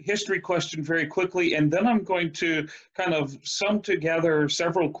quick history question very quickly, and then I'm going to kind of sum together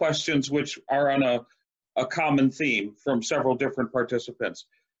several questions which are on a common theme from several different participants.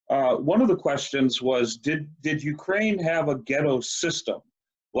 One of the questions was, did Ukraine have a ghetto system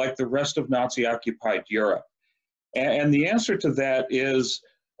like the rest of Nazi-occupied Europe? And the answer to that is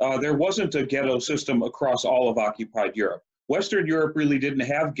there wasn't a ghetto system across all of occupied Europe. Western Europe really didn't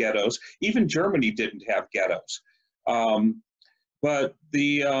have ghettos. Even Germany didn't have ghettos. But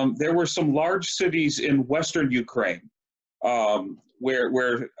there were some large cities in Western Ukraine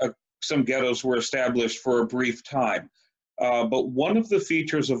where some ghettos were established for a brief time. But one of the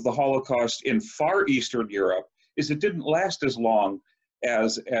features of the Holocaust in far Eastern Europe is it didn't last as long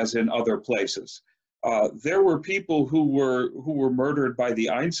as in other places. There were people who were murdered by the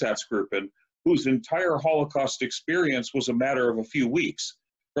Einsatzgruppen, whose entire Holocaust experience was a matter of a few weeks,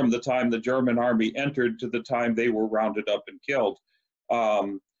 from the time the German army entered to the time they were rounded up and killed.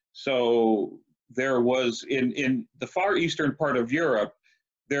 So there was, in the far eastern part of Europe,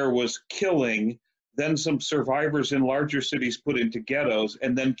 there was killing, then some survivors in larger cities put into ghettos,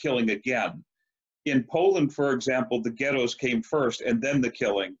 and then killing again. In Poland, for example, the ghettos came first and then the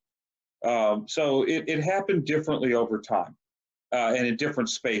killing. So it happened differently over time and in different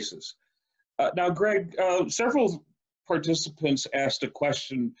spaces. Now, Greg, several participants asked a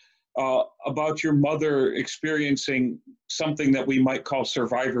question about your mother experiencing something that we might call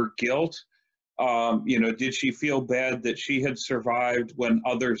survivor guilt. Did she feel bad that she had survived when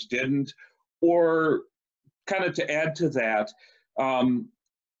others didn't? Or kind of to add to that,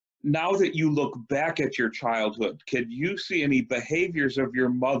 now that you look back at your childhood, could you see any behaviors of your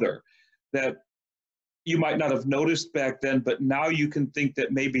mother that you might not have noticed back then, but now you can think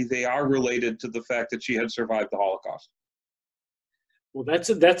that maybe they are related to the fact that she had survived the Holocaust? Well, that's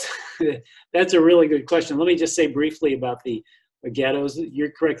a really good question. Let me just say briefly about the ghettos.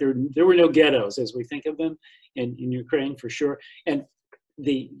 You're correct. There were no ghettos as we think of them in Ukraine, for sure. And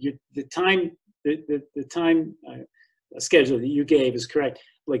the time schedule that you gave is correct.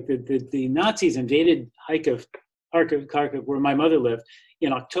 Like the Nazis invaded Kharkiv, where my mother lived,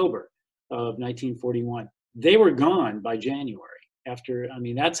 in October of 1941. They were gone by January.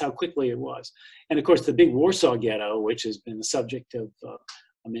 That's how quickly it was. And of course, the big Warsaw Ghetto, which has been the subject of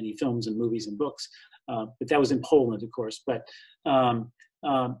many films and movies and books, but that was in Poland, of course. But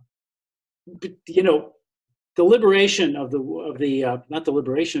But, you know, the liberation of the not the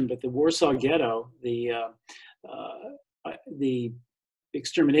liberation, but the Warsaw Ghetto, the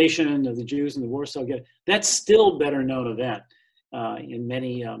extermination of the Jews in the Warsaw Ghetto, that's still better known event in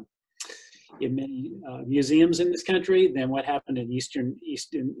many museums in this country than what happened in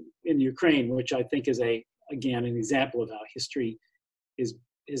in Ukraine, which I think is again an example of how history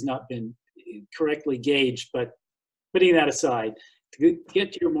has not been correctly gauged. But putting that aside, to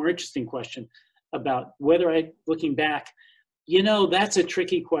get to your more interesting question about whether looking back, you know, that's a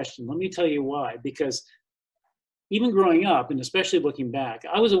tricky question. Let me tell you why. Because even growing up, and especially looking back,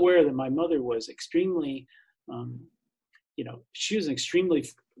 I was aware that my mother was extremely, you know, she was an extremely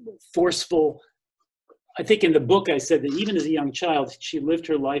forceful. I think in the book I said that even as a young child, she lived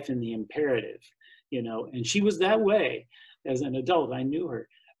her life in the imperative, you know, and she was that way as an adult. I knew her.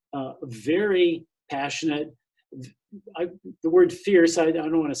 Very passionate. The word fierce, I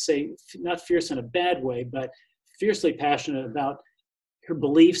don't want to say, not fierce in a bad way, but fiercely passionate about her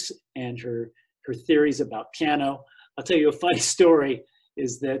beliefs and her theories about piano. I'll tell you a funny story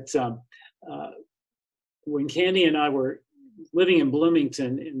is that when Candy and I were living in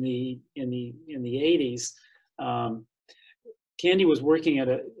Bloomington in the 80s, Candy was working at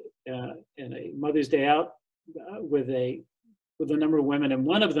a Mother's Day Out with a number of women, and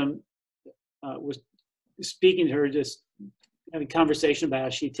one of them was speaking to her, just having a conversation about how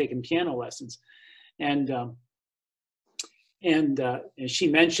she'd taken piano lessons, and she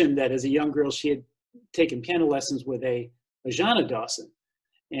mentioned that as a young girl she had taken piano lessons with a Dawson,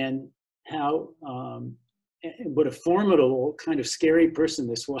 and how what a formidable kind of scary person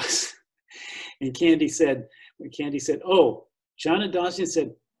this was. And Candy said, "Oh, Jana Dawson,"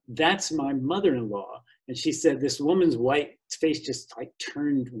 said, "that's my mother-in-law." And she said, this woman's face just like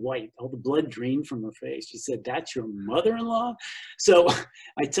turned white. All the blood drained from her face. She said, "That's your mother-in-law?" So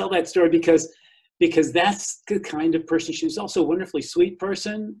I tell that story because that's the kind of person. She was also a wonderfully sweet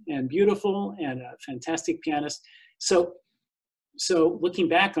person and beautiful and a fantastic pianist. So looking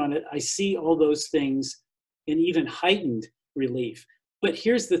back on it, I see all those things in even heightened relief. But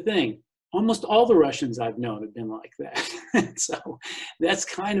here's the thing. Almost all the Russians I've known have been like that. So that's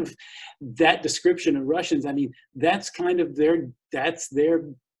kind of that description of Russians. I mean, that's kind of their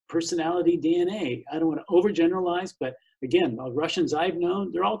personality DNA. I don't want to overgeneralize, but again, the Russians I've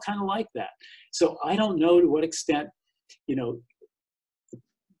known, they're all kind of like that. So I don't know to what extent, you know, the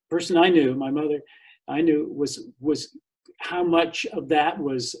person I knew, my mother, I knew was how much of that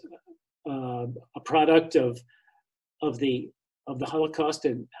was a product of the Holocaust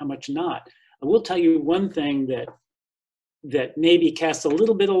and how much not. I will tell you one thing that maybe casts a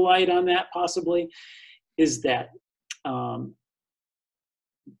little bit of light on that possibly is that the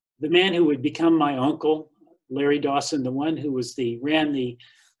man who would become my uncle, Larry Dawson, the one who ran the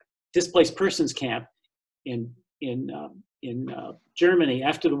displaced persons camp in Germany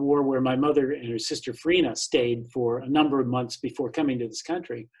after the war, where my mother and her sister Frina stayed for a number of months before coming to this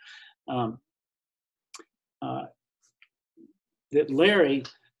country. That Larry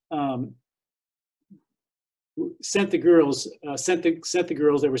sent the girls.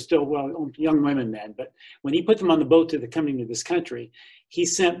 They were still young women then, but when he put them on the boat coming to this country, he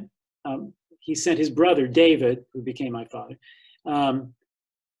sent his brother David, who became my father,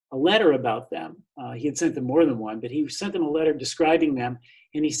 a letter about them. He had sent them more than one, but he sent them a letter describing them,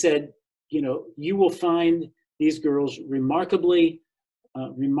 and he said, you know, you will find these girls remarkably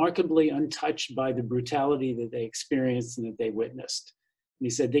untouched by the brutality that they experienced and that they witnessed. And he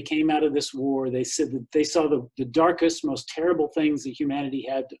said they came out of this war, they said that they saw the darkest, most terrible things that humanity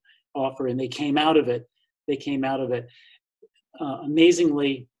had to offer, and they came out of it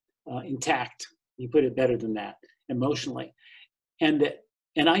amazingly intact. He put it better than that, emotionally. And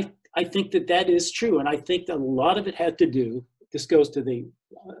I think that is true, and I think that a lot of it had to do, this goes to the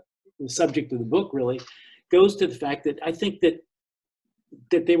subject of the book really, goes to the fact that I think that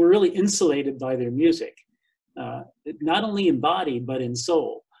they were really insulated by their music, not only in body but in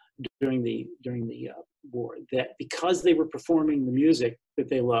soul during the war. That because they were performing the music that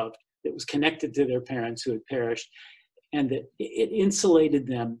they loved, that was connected to their parents who had perished, and that it insulated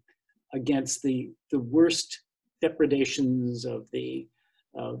them against the worst depredations of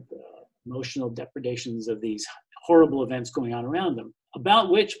emotional depredations of these horrible events going on around them, about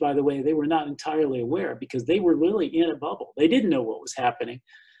which, by the way, they were not entirely aware, because they were really in a bubble. They didn't know what was happening,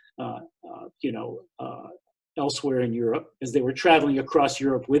 elsewhere in Europe, as they were traveling across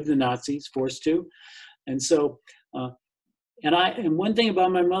Europe with the Nazis, forced to. And so, and one thing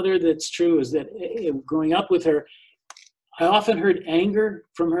about my mother that's true is that growing up with her, I often heard anger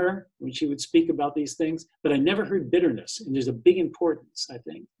from her when she would speak about these things, but I never heard bitterness. And there's a big importance, I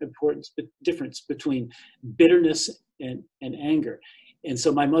think, difference between bitterness and anger. And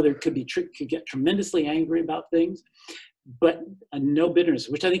so my mother could get tremendously angry about things, but no bitterness,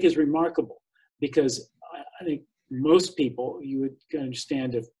 which I think is remarkable, because I think most people, you would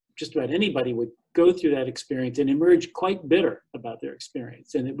understand, if just about anybody would go through that experience and emerge quite bitter about their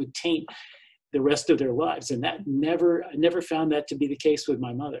experience, and it would taint the rest of their lives. And I never found that to be the case with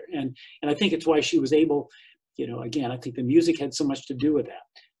my mother. And I think it's why she was able, again, I think the music had so much to do with that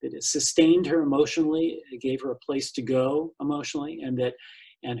it sustained her emotionally, it gave her a place to go emotionally, and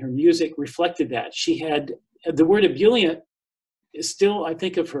her music reflected that. She had, the word ebullient is still, I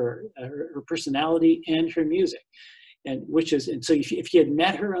think, of her personality and her music. And so if you had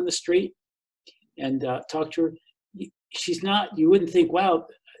met her on the street and talked to her, you wouldn't think, wow,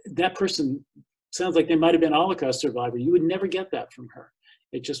 that person sounds like they might have been a Holocaust survivor. You would never get that from her.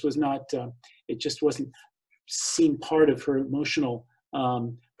 It just was not, it just wasn't seen part of her emotional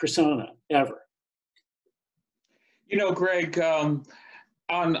persona ever. Greg, on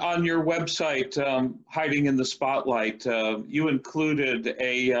your website, Hiding in the Spotlight, you included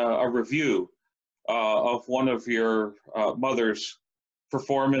a review of one of your mother's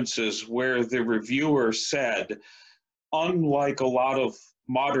performances, where the reviewer said, unlike a lot of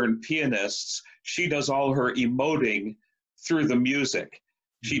modern pianists, she does all her emoting through the music.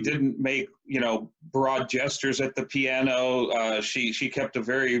 She didn't make, broad gestures at the piano. She kept a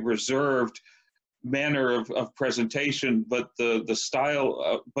very reserved manner of presentation, but the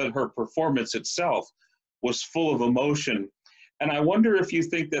style, but her performance itself was full of emotion. And I wonder if you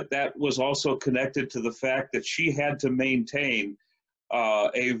think that was also connected to the fact that she had to maintain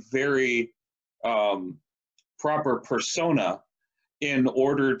a very proper persona in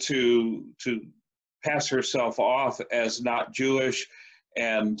order to pass herself off as not Jewish,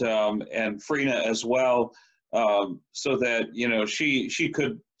 and Frina as well, so that she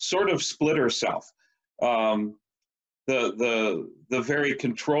could sort of split herself. The very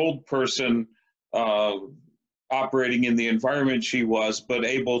controlled person operating in the environment she was, but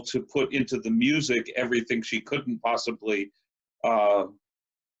able to put into the music everything she couldn't possibly to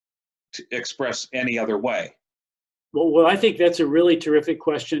express any other way. Well, I think that's a really terrific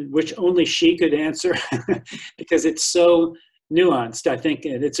question, which only she could answer, because it's so nuanced, I think.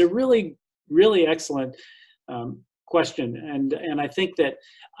 And it's a really, really excellent question. And I think that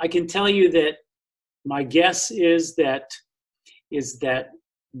I can tell you that my guess is that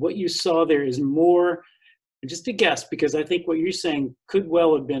what you saw there is more, just a guess, because I think what you're saying could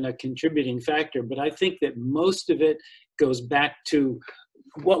well have been a contributing factor, but I think that most of it goes back to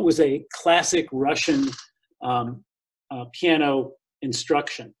what was a classic Russian piano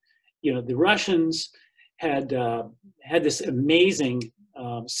instruction. The Russians had this amazing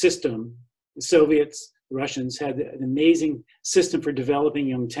system. The Soviets, the Russians had an amazing system for developing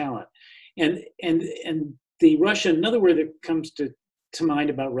young talent. And the Russian, another word that comes to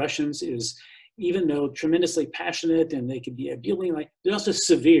mind about Russians is, even though tremendously passionate and they could be ebullient, they're also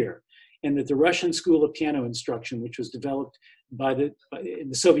severe. And that the Russian school of piano instruction, which was developed in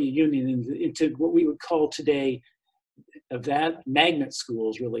the Soviet Union into what we would call today that magnet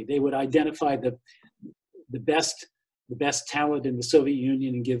schools, really. They would identify the best talent in the Soviet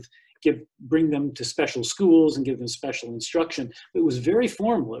Union and bring them to special schools and give them special instruction. It was very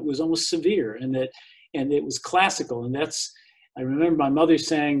formal. It was almost severe, and it was classical. And I remember my mother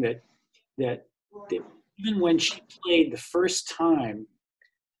saying that even when she played the first time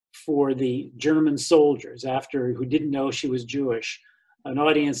for the German soldiers, who didn't know she was Jewish, an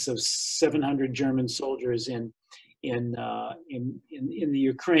audience of 700 German soldiers in the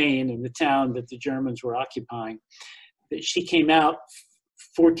Ukraine, in the town that the Germans were occupying, that she came out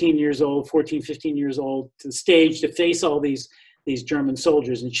 14, 15 years old, to the stage to face all these German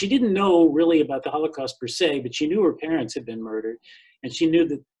soldiers. And she didn't know really about the Holocaust per se, but she knew her parents had been murdered, and she knew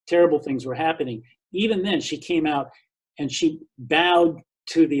that terrible things were happening. Even then, she came out and she bowed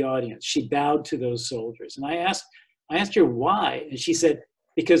to the audience. She bowed to those soldiers. And I asked her why, and she said,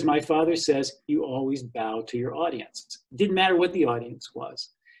 because my father says you always bow to your audience. It didn't matter what the audience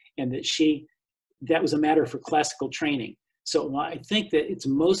was, and that was a matter for classical training. So I think that it's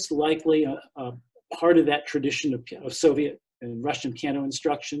most likely a part of that tradition of Soviet and Russian piano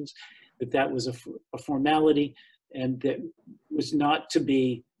instructions, that was a formality, and that was not to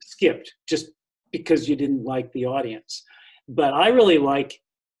be skipped just because you didn't like the audience. But I really like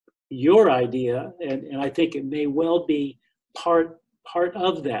your idea, and I think it may well be part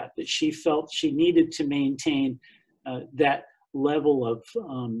of that she felt she needed to maintain that level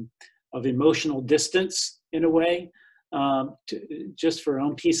of emotional distance, in a way, just for our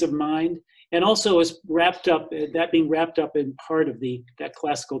own peace of mind, and also is wrapped up, that being wrapped up in part of that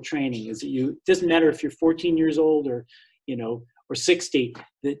classical training is that it doesn't matter if you're 14 years old or, or 60,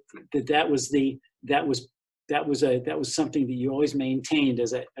 that was something that you always maintained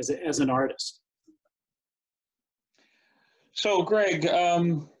as an artist. So Greg,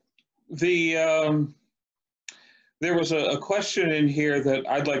 there was a question in here that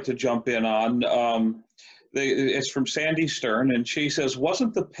I'd like to jump in on. It's from Sandy Stern, and she says,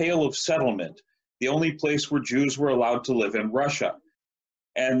 wasn't the Pale of Settlement the only place where Jews were allowed to live in Russia?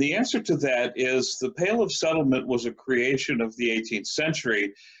 And the answer to that is the Pale of Settlement was a creation of the 18th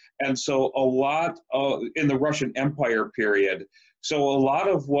century, and so a lot in the Russian Empire period. So a lot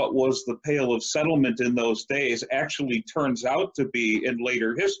of what was the Pale of Settlement in those days actually turns out to be, in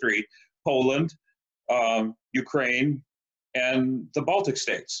later history, Poland, Ukraine, and the Baltic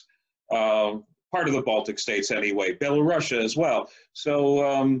states. Part of the Baltic states anyway, Belarusia as well.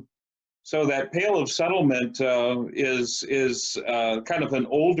 So, so that Pale of Settlement is kind of an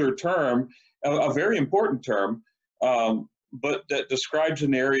older term, a very important term, but that describes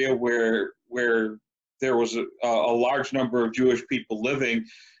an area where there was a large number of Jewish people living.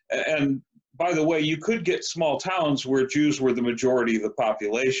 And by the way, you could get small towns where Jews were the majority of the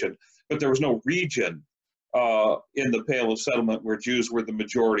population, but there was no region in the Pale of Settlement where Jews were the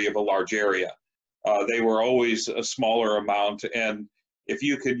majority of a large area. They were always a smaller amount, and if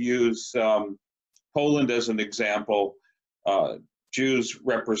you could use Poland as an example, Jews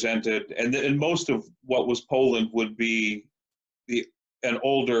represented, and most of what was Poland would be an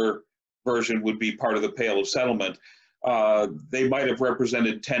older version would be part of the Pale of Settlement. They might have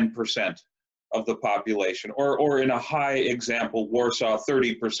represented 10% of the population, or in a high example, Warsaw,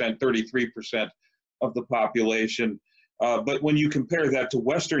 30%, 33% of the population. But when you compare that to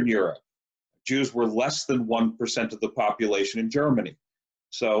Western Europe, Jews were less than 1% of the population in Germany.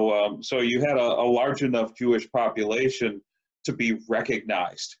 So, so you had a large enough Jewish population to be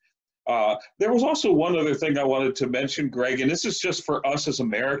recognized. There was also one other thing I wanted to mention, Greg, and this is just for us as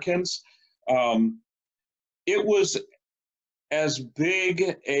Americans. It was as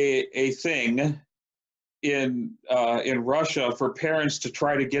big a thing in Russia for parents to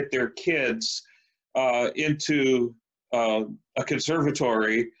try to get their kids into a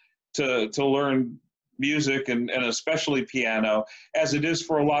conservatory to learn music and especially piano, as it is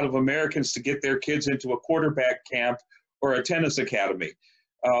for a lot of Americans to get their kids into a quarterback camp or a tennis academy.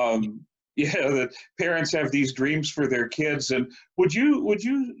 The parents have these dreams for their kids. And would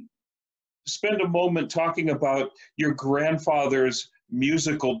you spend a moment talking about your grandfather's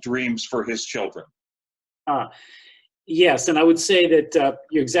musical dreams for his children? Yes, and I would say that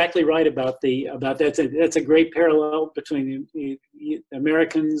you're exactly right about that. That's a great parallel between the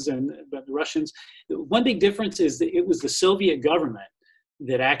Americans and the Russians. One big difference is that it was the Soviet government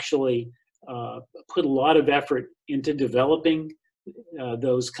that actually put a lot of effort into developing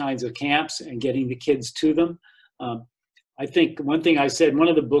those kinds of camps and getting the kids to them. I think one thing I said in one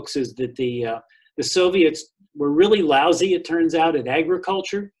of the books is that the Soviets were really lousy, it turns out, at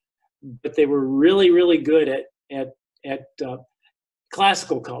agriculture, but they were really, really good at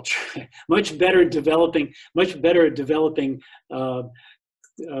classical culture, much better at developing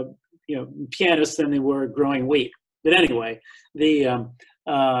pianists than they were growing wheat. But anyway,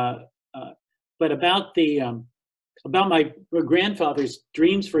 but about my grandfather's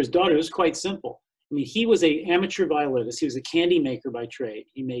dreams for his daughter, it was quite simple. I mean, he was an amateur violinist. He was a candy maker by trade.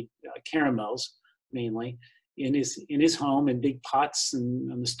 He made caramels mainly in his home in big pots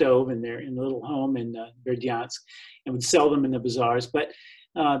and on the stove in the little home in Berdyansk, and would sell them in the bazaars. But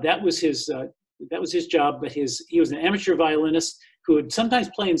that was his job. But he was an amateur violinist who would sometimes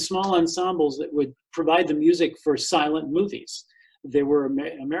play in small ensembles that would provide the music for silent movies. There were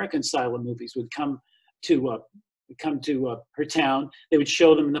American silent movies would come to her town. They would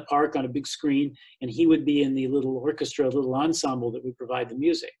show them in the park on a big screen, and he would be in the little orchestra, little ensemble that would provide the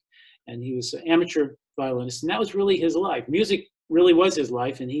music. And he was an amateur violinist, and that was really his life. Music really was his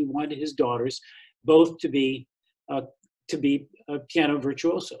life, and he wanted his daughters both to be piano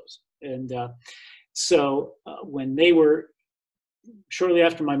virtuosos. And so when they were, shortly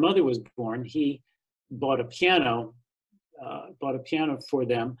after my mother was born, he bought a piano for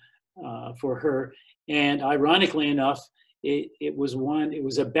them, for her. And ironically enough, it was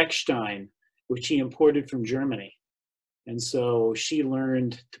a Bechstein, which he imported from Germany. And so she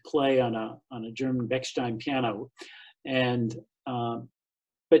learned to play on a German Bechstein piano. And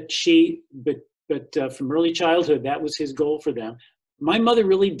but from early childhood, that was his goal for them. My mother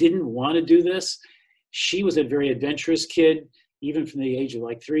really didn't want to do this. She was a very adventurous kid. Even from the age of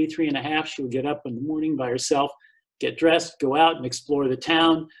like 3.5, she would get up in the morning by herself, get dressed, go out and explore the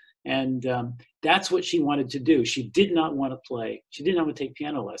town. And that's what she wanted to do. She did not want to play. She did not want to take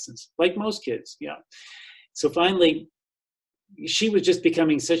piano lessons, like most kids. Yeah. So finally, she was just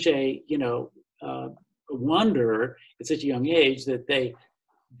becoming such a, a wanderer at such a young age that they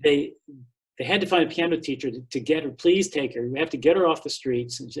had to find a piano teacher to get her. Please take her. We have to get her off the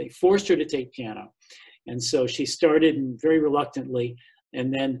streets. And they forced her to take piano. And so she started, and very reluctantly.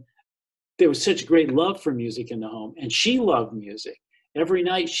 And then there was such great love for music in the home, and she loved music. Every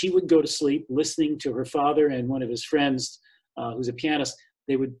night she would go to sleep listening to her father and one of his friends, who's a pianist.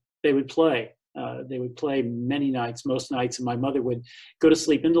 They would play. They would play many nights, most nights, and my mother would go to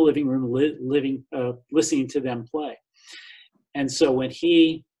sleep in the living room, listening to them play. And so when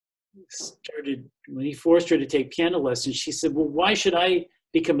he forced her to take piano lessons, she said, "Well, why should I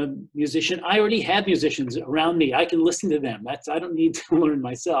become a musician? I already have musicians around me. I can listen to them. I don't need to learn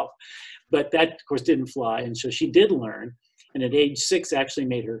myself." But that, of course, didn't fly. And so she did learn. And at age 6, actually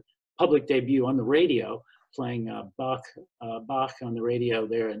made her public debut on the radio, playing Bach on the radio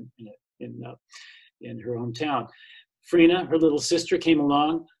there in her hometown. Frina, her little sister, came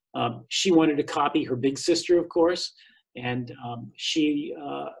along. She wanted to copy her big sister, of course. And she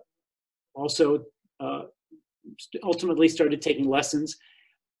also ultimately started taking lessons,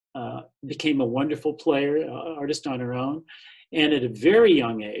 became a wonderful player, artist on her own. And at a very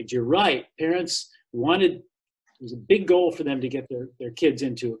young age, you're right, parents wanted, it was a big goal for them to get their kids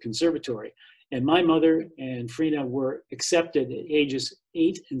into a conservatory. And my mother and Frina were accepted at ages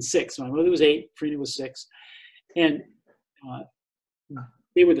 8 and 6. My mother was 8, Frina was 6. And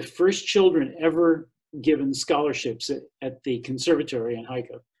they were the first children ever given scholarships at the conservatory in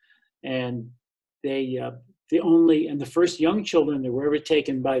Haiku. And the first young children that were ever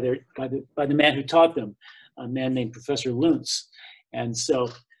taken by the man who taught them, a man named Professor Luntz. And so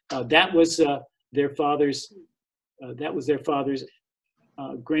that was their father's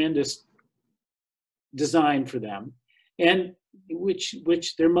grandest design for them, and which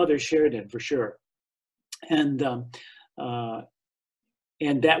their mother shared in, for sure. And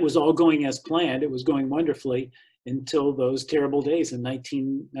that was all going as planned. It was going wonderfully until those terrible days in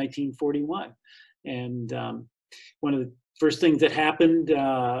 1941. And one of the first things that happened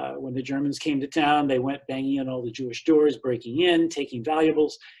when the Germans came to town, they went banging on all the Jewish doors, breaking in, taking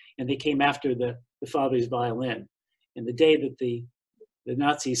valuables, and they came after the father's violin. And the day that the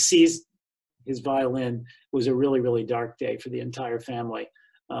Nazis seized his violin was a really, really dark day for the entire family,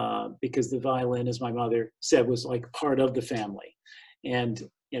 because the violin, as my mother said, was like part of the family. And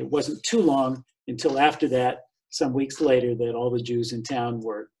it wasn't too long until after that, some weeks later, that all the Jews in town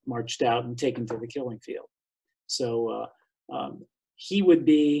were marched out and taken to the killing field. So he would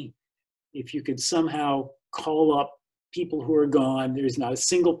be, if you could somehow call up people who are gone, there's not a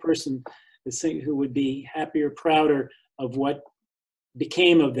single person who would be happier, prouder of what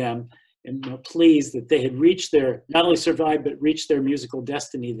became of them, and pleased that they had reached their, not only survived, but reached their musical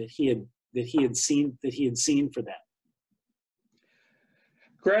destiny that he had seen for them.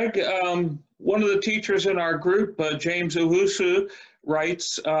 Greg, one of the teachers in our group, James Uhusu,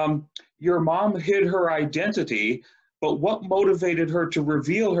 writes, your mom hid her identity, but what motivated her to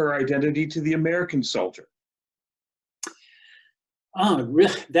reveal her identity to the American soldier? Oh,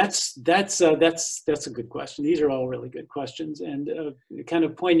 really? That's a good question. These are all really good questions, and a kind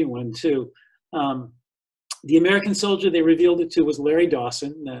of poignant one too. The American soldier they revealed it to was Larry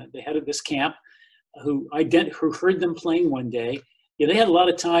Dawson, the head of this camp, who heard them playing one day. Yeah, they had a lot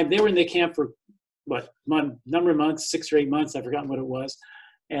of time. They were in the camp for number of months, 6 or 8 months. I've forgotten what it was,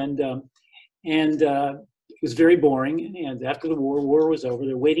 and it was very boring. And after the war was over,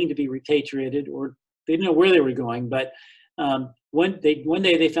 they're waiting to be repatriated, or they didn't know where they were going. But one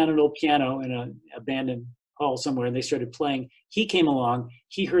day they found an old piano in an abandoned hall somewhere, and they started playing. He came along.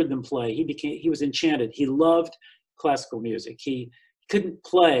 He heard them play. He was enchanted. He loved classical music. He couldn't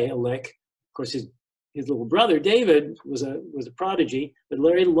play a lick. Of course, his little brother David was a prodigy, but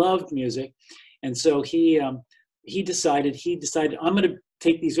Larry loved music, and so he decided I'm going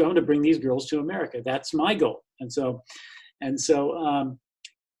to bring these girls to America. That's my goal. And so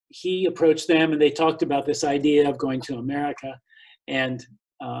he approached them, and they talked about this idea of going to America, and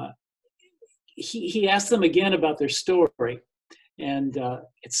he asked them again about their story, and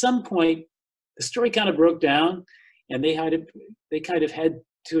at some point the story kind of broke down, and they kind of had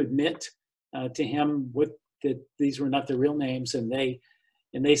to admit to him that these were not their real names, and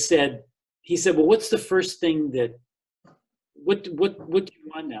he said, well, what's the first thing that what do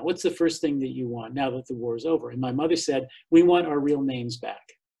you want now? What's the first thing that you want now that the war is over? And my mother said, we want our real names back,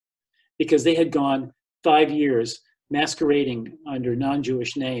 because they had gone 5 years masquerading under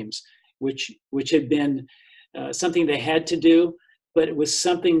non-Jewish names, which had been something they had to do, but it was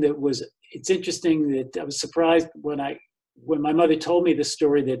something that was. It's interesting that I was surprised when my mother told me this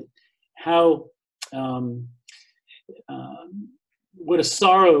story, that how what a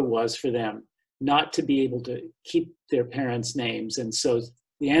sorrow it was for them not to be able to keep their parents' names. And so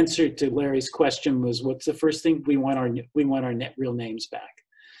the answer to Larry's question was, what's the first thing? We want our real names back.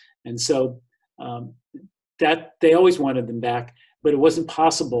 And so that they always wanted them back, but it wasn't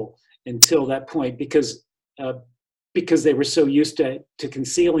possible until that point because they were so used to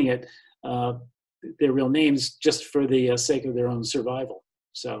concealing it, their real names, just for the sake of their own survival.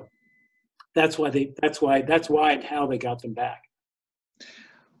 So that's why and how they got them back.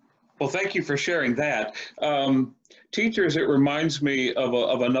 Well, thank you for sharing that. Teachers, it reminds me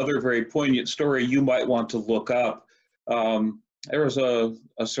of another very poignant story you might want to look up. There was a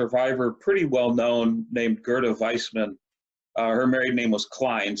survivor, pretty well known, named Gerda Weissman. Her married name was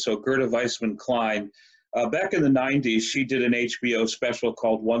Klein, so Gerda Weissman Klein. Back in the 90s, she did an HBO special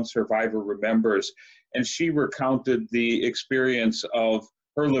called One Survivor Remembers, and she recounted the experience of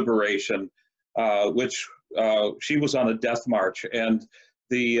her liberation, which she was on a death march, and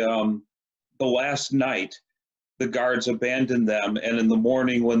the last night, the guards abandoned them, and in the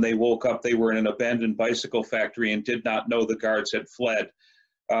morning when they woke up, they were in an abandoned bicycle factory and did not know the guards had fled.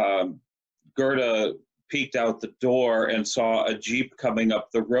 Gerda peeked out the door and saw a Jeep coming up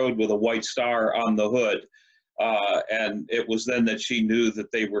the road with a white star on the hood. And it was then that she knew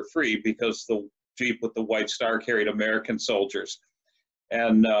that they were free, because the Jeep with the white star carried American soldiers.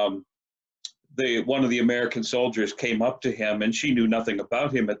 And one of the American soldiers came up to him, and she knew nothing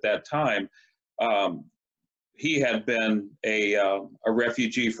about him at that time. He had been a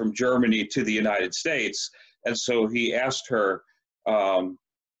refugee from Germany to the United States, and so he asked her,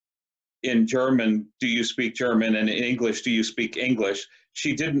 in German, do you speak German? And in English, do you speak English?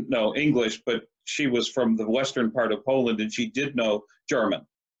 She didn't know English, but she was from the western part of Poland, and she did know German.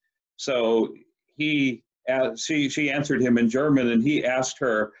 So she answered him in German, and he asked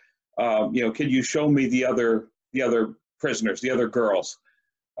her, can you show me the other prisoners, the other girls?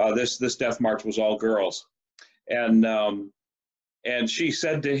 This death march was all girls. And she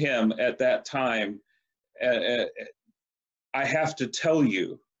said to him at that time, I have to tell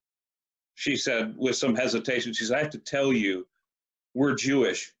you, she said with some hesitation, she said, I have to tell you, we're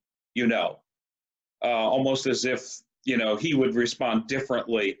Jewish, almost as if, he would respond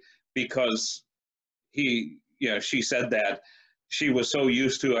differently, because she said that. She was so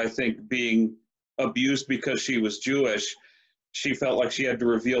used to, I think, being abused because she was Jewish, she felt like she had to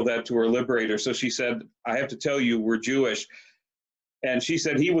reveal that to her liberator. So she said, I have to tell you, we're Jewish. And she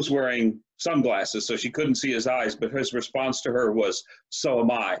said he was wearing sunglasses, so she couldn't see his eyes, but his response to her was, so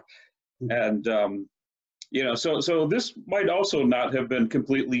am I. And, so this might also not have been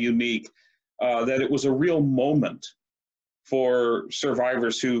completely unique, that it was a real moment for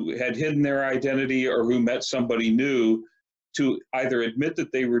survivors who had hidden their identity or who met somebody new to either admit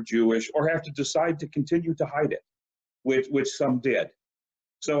that they were Jewish or have to decide to continue to hide it, which some did.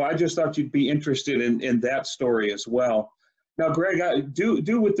 So I just thought you'd be interested in that story as well. Now, Greg,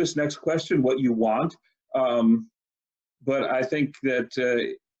 do with this next question what you want, but I think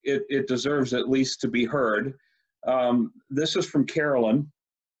that it deserves at least to be heard. This is from Carolyn,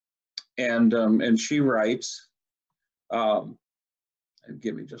 and she writes,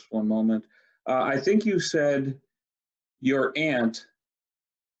 give me just one moment. I think you said your aunt,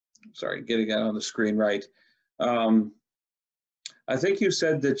 sorry, getting that on the screen right. I think you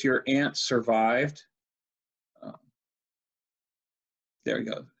said that your aunt survived. There we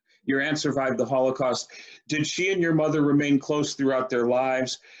go. Your aunt survived the Holocaust. Did she and your mother remain close throughout their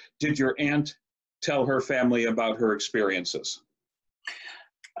lives? Did your aunt tell her family about her experiences?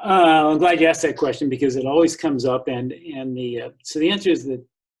 I'm glad you asked that question, because it always comes up. So the answer is that,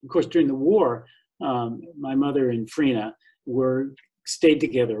 of course, during the war, my mother and Frina stayed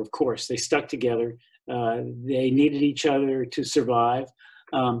together. Of course, they stuck together. They needed each other to survive.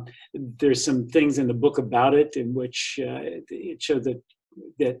 There's some things in the book about it in which it showed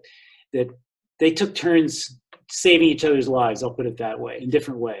that they took turns saving each other's lives. I'll put it that way, in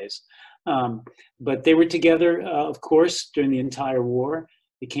different ways. But they were together, of course, during the entire war.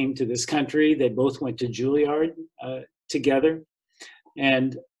 They came to this country. They both went to Juilliard together,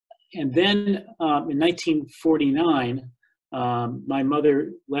 and then in 1949. My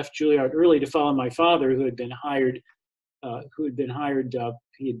mother left Juilliard early to follow my father, who had been hired.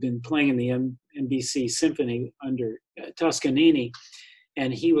 He had been playing in the NBC Symphony under Toscanini,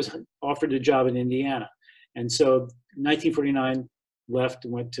 and he was offered a job in Indiana. And so, in 1949, left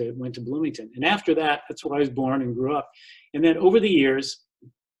and went to Bloomington. And after that, that's where I was born and grew up. And then over the years,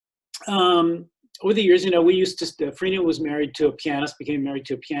 over the years, we used to, Frina was married to a pianist, became married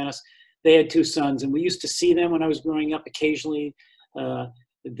to a pianist. They had 2 sons, and we used to see them when I was growing up occasionally.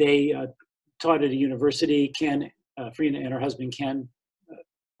 They taught at a university. Frina and her husband, Ken,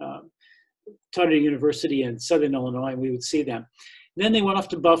 taught at a university in Southern Illinois, and we would see them. And then they went off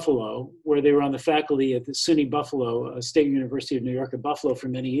to Buffalo, where they were on the faculty at the SUNY Buffalo, State University of New York at Buffalo for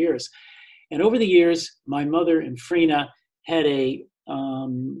many years. And over the years, my mother and Frina had an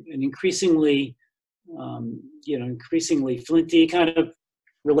increasingly flinty kind of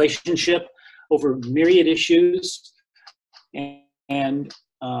relationship over myriad issues, and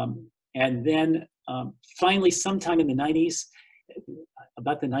then finally, sometime in the 90s,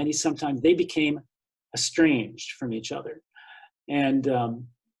 about the 90s, sometime they became estranged from each other, and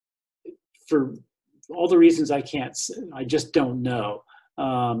for all the reasons I just don't know.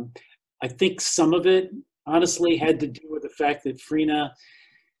 I think some of it, honestly, had to do with the fact that Frina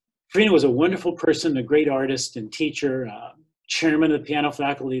was a wonderful person, a great artist and teacher, chairman of the piano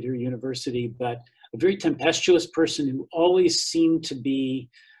faculty at her university, but a very tempestuous person who always seemed to be,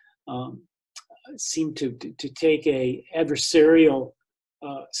 to take a adversarial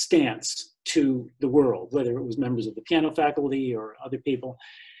stance to the world, whether it was members of the piano faculty or other people,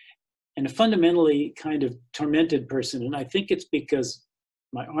 and a fundamentally kind of tormented person. And I think it's because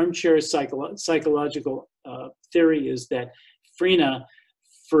my armchair psychological theory is that Frina,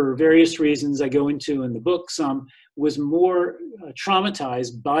 for various reasons I go into in the book, was more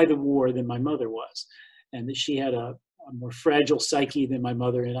traumatized by the war than my mother was, and that she had a more fragile psyche than my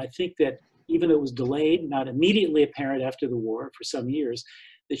mother. And I think that even though it was delayed, not immediately apparent after the war for some years,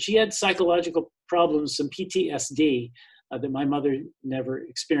 that she had psychological problems, some PTSD that my mother never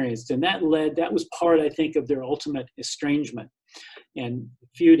experienced. And that was part, I think, of their ultimate estrangement and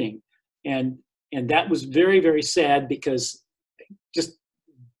feuding. And that was very, very sad because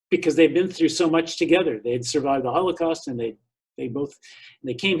they've been through so much together. They had survived the Holocaust, and they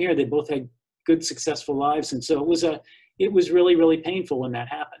came here. They both had good, successful lives, and so it was really, really painful when that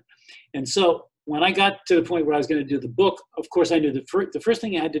happened. And so when I got to the point where I was going to do the book, of course, I knew the first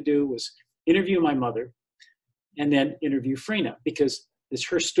thing I had to do was interview my mother, and then interview Frina, because it's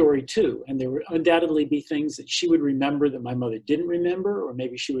her story too, and there would undoubtedly be things that she would remember that my mother didn't remember, or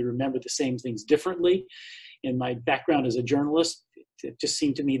maybe she would remember the same things differently. In my background as a journalist, it just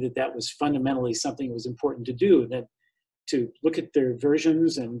seemed to me that was fundamentally something that was important to do, that to look at their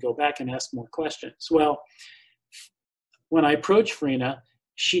versions and go back and ask more questions. Well, when I approached Frina,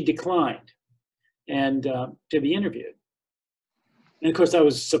 she declined and to be interviewed. And of course, I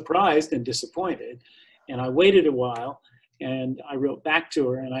was surprised and disappointed. And I waited a while, and I wrote back to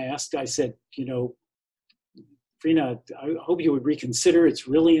her, and I said, Frina, I hope you would reconsider. I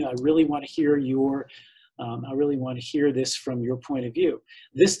really want to hear I really want to hear this from your point of view.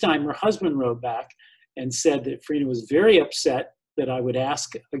 This time, her husband wrote back and said that Frina was very upset that I would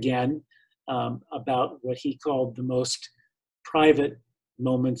ask again about what he called the most private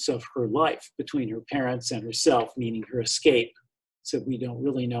moments of her life between her parents and herself, meaning her escape. So we don't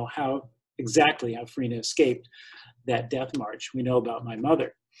really know exactly how Frina escaped that death march. We know about my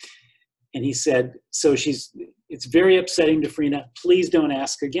mother. And he said, it's very upsetting to Frina. Please don't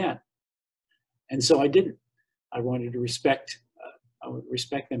ask again. And so I didn't. I wanted to respect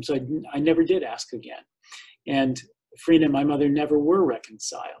them. So I never did ask again. And Frina and my mother never were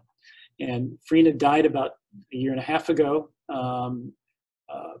reconciled. And Frina died about a year and a half ago.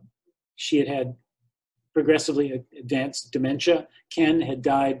 She had progressively advanced dementia. Ken had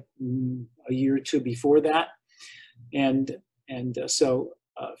died a year or two before that. And so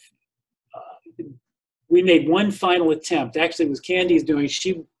we made one final attempt. Actually, it was Candy's doing.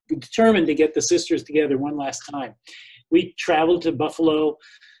 She determined to get the sisters together one last time. We traveled to Buffalo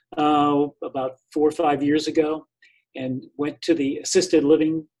about 4 or 5 years ago and went to the assisted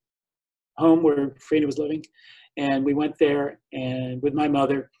living home where Frina was living. And we went there, and with my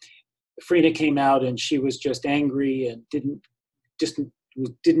mother, Frina came out, and she was just angry and didn't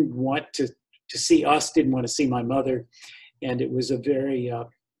want to see us, didn't want to see my mother. And it was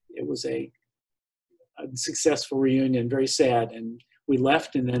a successful reunion, very sad. And we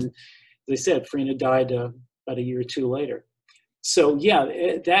left, and then, as I said, Frina died about a year or two later. So yeah,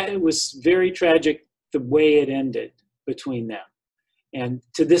 it was very tragic the way it ended between them. And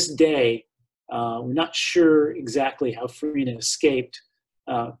to this day, we're not sure exactly how Frina escaped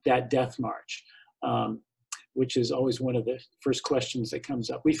that death march, which is always one of the first questions that comes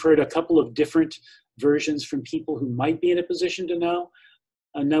up. We've heard a couple of different versions from people who might be in a position to know.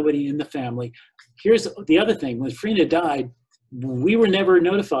 Nobody in the family. Here's the other thing. When Frina died, we were never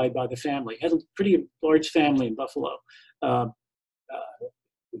notified by the family. Had a pretty large family in Buffalo.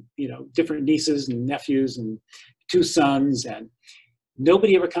 different nieces and nephews and 2 sons, and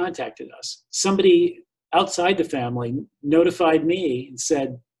nobody ever contacted us. Somebody outside the family notified me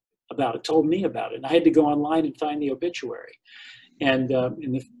and told me about it. And I had to go online and find the obituary. And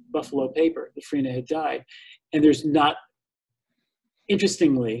in the Buffalo paper, that Frina had died. And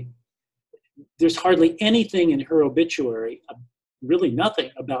interestingly, there's hardly anything in her obituary, really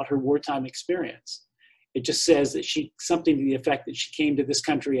nothing about her wartime experience. It just says that something to the effect that she came to this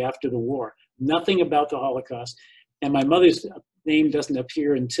country after the war. Nothing about the Holocaust. And my mother's name doesn't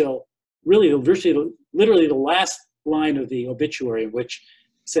appear until really literally the last line of the obituary, which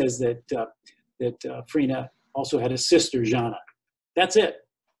says that Frina also had a sister, Jana. That's it.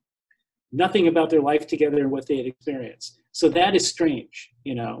 Nothing about their life together and what they had experienced. So that is strange,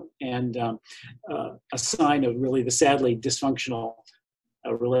 and a sign of really the sadly dysfunctional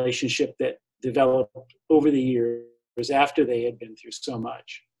relationship that developed over the years after they had been through so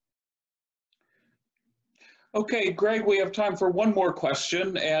much. Okay, Greg, we have time for one more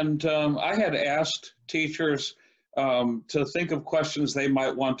question. And I had asked teachers to think of questions they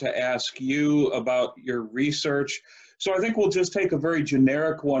might want to ask you about your research. So I think we'll just take a very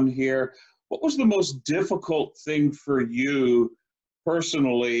generic one here. What was the most difficult thing for you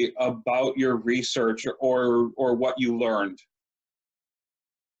personally about your research or what you learned?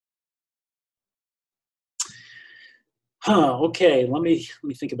 Okay, let me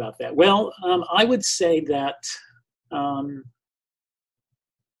think about that. Well, I would say that a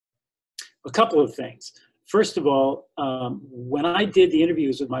couple of things. First of all, when I did the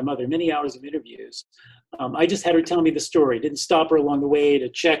interviews with my mother, many hours of interviews, I just had her tell me the story. Didn't stop her along the way to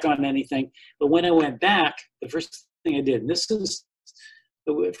check on anything. But when I went back, the first thing I did, and this is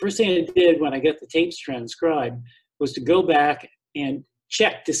the first thing I did when I got the tapes transcribed, was to go back and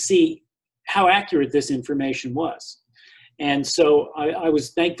check to see how accurate this information was. And so I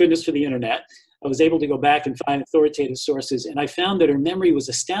was, thank goodness for the internet, I was able to go back and find authoritative sources, and I found that her memory was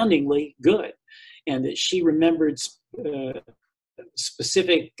astoundingly good, and that she remembered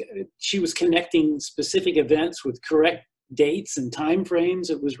she was connecting specific events with correct dates and time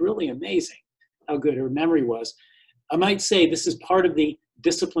frames. It was really amazing how good her memory was. I might say this is part of the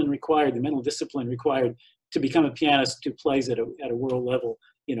discipline required, the mental discipline required to become a pianist who plays at a world level,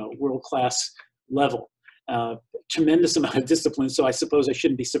 world-class level. Tremendous amount of discipline, so I suppose I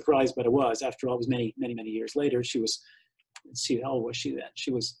shouldn't be surprised, but I was. After all, it was many, many, many years later. She was, let's see, how old was she then?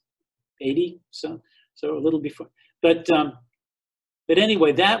 She was 80, so a little before. But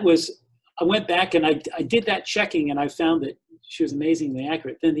anyway, I went back and I did that checking, and I found that she was amazingly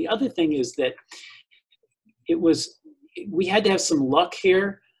accurate. Then the other thing is that we had to have some luck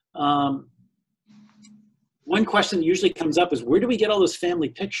here. One question that usually comes up is, where do we get all those family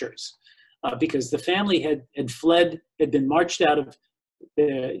pictures? Because the family had fled, had been marched out of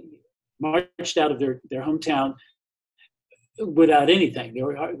their hometown without anything. They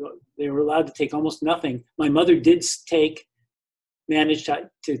were allowed to take almost nothing. My mother did manage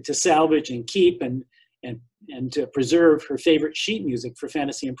to salvage and keep and to preserve her favorite sheet music for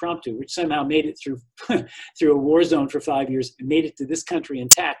Fantasy Impromptu, which somehow made it through through a war zone for 5 years and made it to this country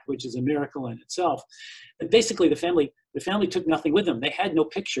intact, which is a miracle in itself. And basically, the family took nothing with them. They had no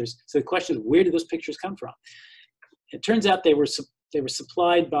pictures. So the question is, where did those pictures come from? It turns out they were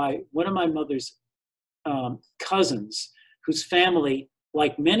supplied by one of my mother's cousins, whose family,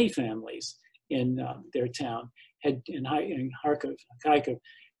 like many families in their town, in Kharkov,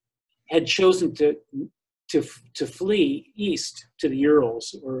 had chosen to flee east to the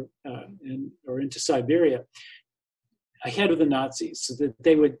Urals or into Siberia ahead of the Nazis, so that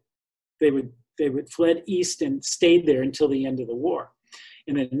they would fled east and stayed there until the end of the war.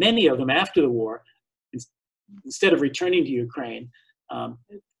 And then many of them after the war, instead of returning to Ukraine,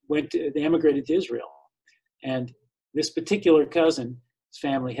 they emigrated to Israel. And this particular cousin's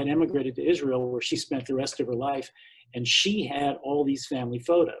family had emigrated to Israel, where she spent the rest of her life, and she had all these family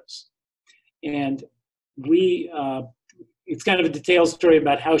photos. And it's kind of a detailed story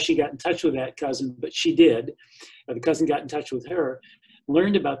about how she got in touch with that cousin, but she did. The cousin got in touch with her,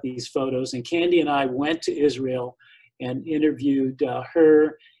 learned about these photos, and Candy and I went to Israel and interviewed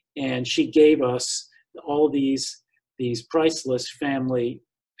her, and she gave us all these priceless family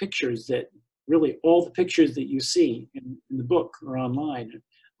pictures that really all the pictures that you see in the book or online,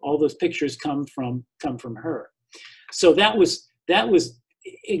 all those pictures come from her. So that was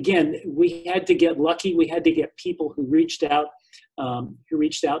again, we had to get lucky. We had to get people who reached out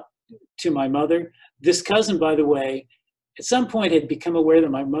to my mother. This cousin, by the way, at some point had become aware that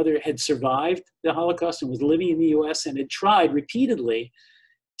my mother had survived the Holocaust and was living in the US, and had tried repeatedly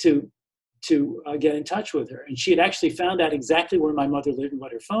to get in touch with her. And she had actually found out exactly where my mother lived and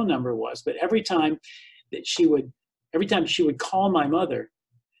what her phone number was. But every time she would call my mother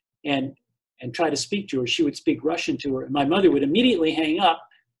and try to speak to her, she would speak Russian to her. And my mother would immediately hang up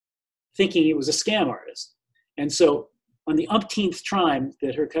thinking it was a scam artist. And so on the umpteenth time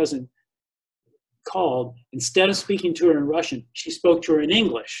that her cousin called, instead of speaking to her in Russian, she spoke to her in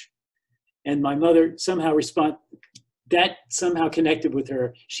English. And my mother somehow that somehow connected with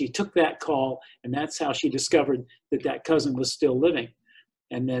her. She took that call, and that's how she discovered that cousin was still living.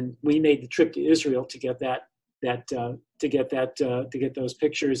 And then we made the trip to Israel to get those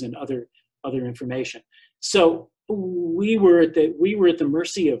pictures and other information. So we were at the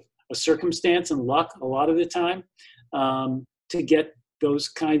mercy of circumstance and luck a lot of the time to get those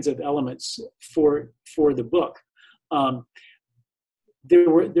kinds of elements for the book. There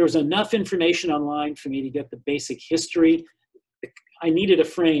was enough information online for me to get the basic history. I needed a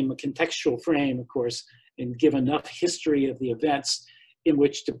contextual frame, of course, and give enough history of the events in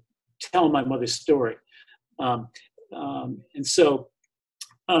which to tell my mother's story. And so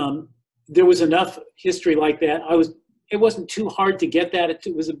there was enough history like that. It wasn't too hard to get that.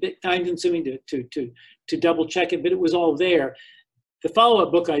 It was a bit time consuming to double check it, but it was all there. The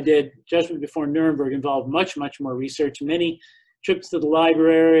follow-up book I did, Judgment Before Nuremberg, involved much, much more research, many trips to the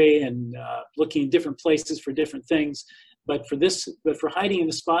library and looking in different places for different things. But for Hiding in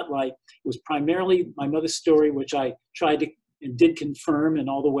the Spotlight, it was primarily my mother's story, which I tried to and did confirm in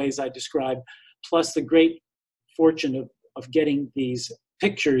all the ways I described, plus the great fortune of getting these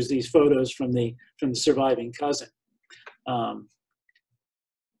pictures, these photos from the surviving cousin.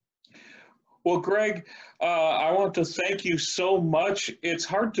 Well, Greg, I want to thank you so much. It's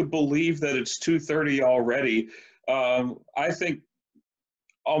hard to believe that it's 2:30 already. I think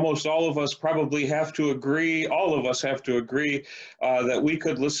almost all of us probably have to agree, that we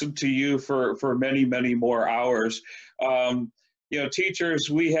could listen to you for many, many more hours.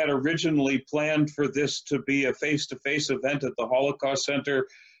 Teachers, we had originally planned for this to be a face-to-face event at the Holocaust Center.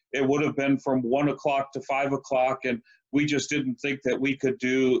 It would have been from 1 o'clock to 5 o'clock, and we just didn't think that we could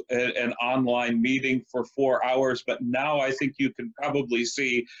do an online meeting for 4 hours. But now I think you can probably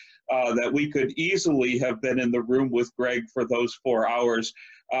see that we could easily have been in the room with Greg for those 4 hours.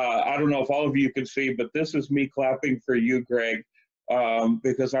 I don't know if all of you can see, but this is me clapping for you, Greg,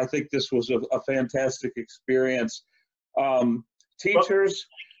 because I think this was a fantastic experience. Teachers,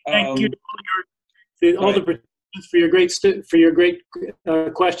 thank you all the participants for your great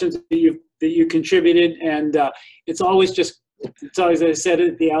questions that you contributed, and it's always as I said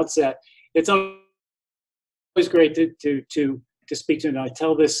at the outset, it's always great to speak to, and I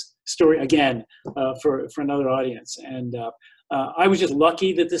tell this story again for another audience. And I was just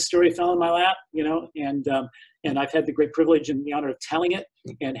lucky that this story fell in my lap, and I've had the great privilege and the honor of telling it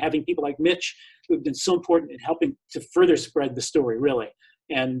and having people like Mitch who have been so important in helping to further spread the story, really.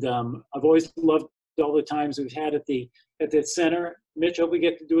 And I've always loved all the times we've had at the center. Mitch, hope we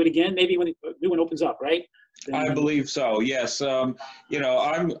get to do it again, maybe when the new one opens up, right? I believe so, yes.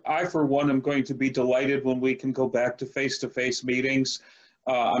 I for one am going to be delighted when we can go back to face-to-face meetings.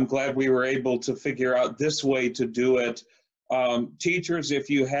 I'm glad we were able to figure out this way to do it. Teachers, if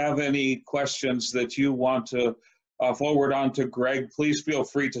you have any questions that you want to forward on to Greg, please feel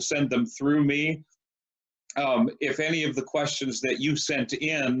free to send them through me. If any of the questions that you sent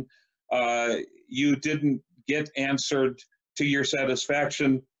in you didn't get answered to your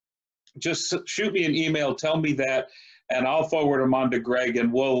satisfaction, just shoot me an email, tell me that, and I'll forward them on to Greg,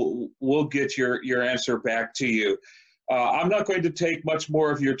 and we'll get your answer back to you. I'm not going to take much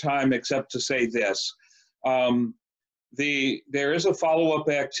more of your time except to say this. There is a follow-up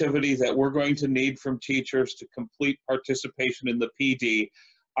activity that we're going to need from teachers to complete participation in the PD.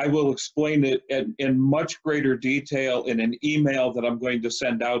 I will explain it in much greater detail in an email that I'm going to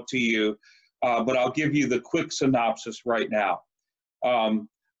send out to you, but I'll give you the quick synopsis right now.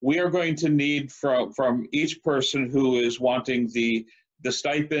 We are going to need from each person who is wanting the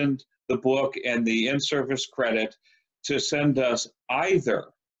stipend, the book, and the in-service credit to send us either,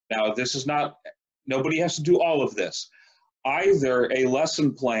 now this is not, nobody has to do all of this, either a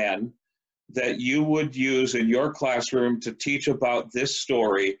lesson plan that you would use in your classroom to teach about this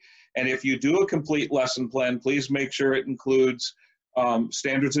story. And if you do a complete lesson plan, please make sure it includes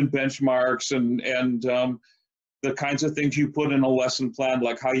standards and benchmarks and the kinds of things you put in a lesson plan,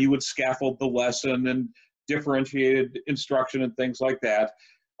 like how you would scaffold the lesson and differentiated instruction and things like that.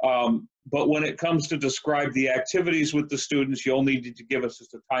 But when it comes to describe the activities with the students, you'll need to give us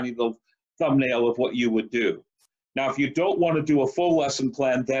just a tiny little thumbnail of what you would do. Now, if you don't want to do a full lesson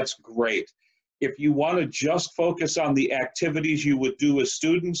plan, that's great. If you want to just focus on the activities you would do as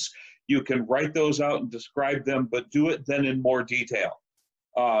students, you can write those out and describe them, but do it then in more detail.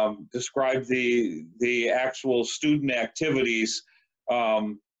 Describe the actual student activities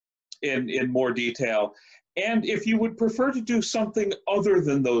in more detail. And if you would prefer to do something other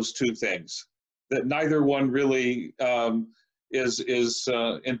than those two things, that neither one really is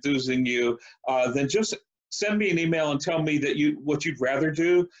enthusing you, then just send me an email and tell me that what you'd rather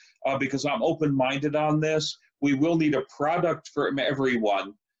do, because I'm open-minded on this. We will need a product from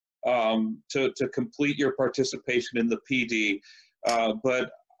everyone to complete your participation in the PD.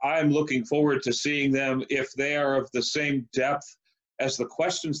 But I'm looking forward to seeing them. If they are of the same depth as the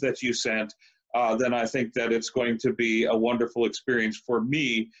questions that you sent, then I think that it's going to be a wonderful experience for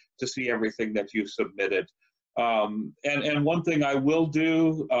me to see everything that you submitted. And one thing I will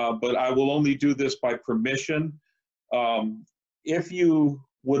do, but I will only do this by permission, if you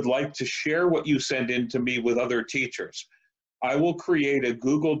would like to share what you send in to me with other teachers, I will create a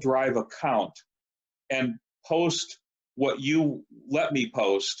Google Drive account and post what you let me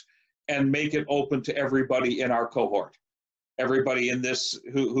post and make it open to everybody in our cohort, everybody in this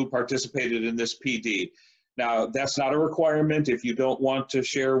who participated in this PD. Now, that's not a requirement. If you don't want to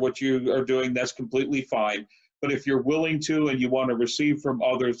share what you are doing, that's completely fine. But if you're willing to and you want to receive from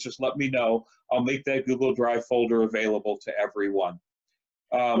others, just let me know. I'll make that Google Drive folder available to everyone.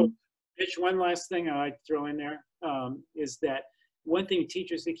 Mitch, one last thing I like to throw in there is that one thing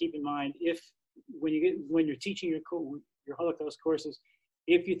teachers to keep in mind, when you're teaching your Holocaust courses,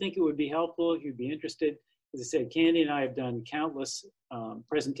 if you think it would be helpful, if you'd be interested, as I said, Candy and I have done countless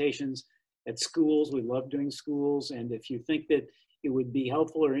presentations at schools. We love doing schools, and if you think that it would be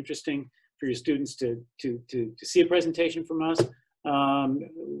helpful or interesting for your students to see a presentation from us,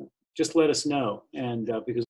 just let us know, and because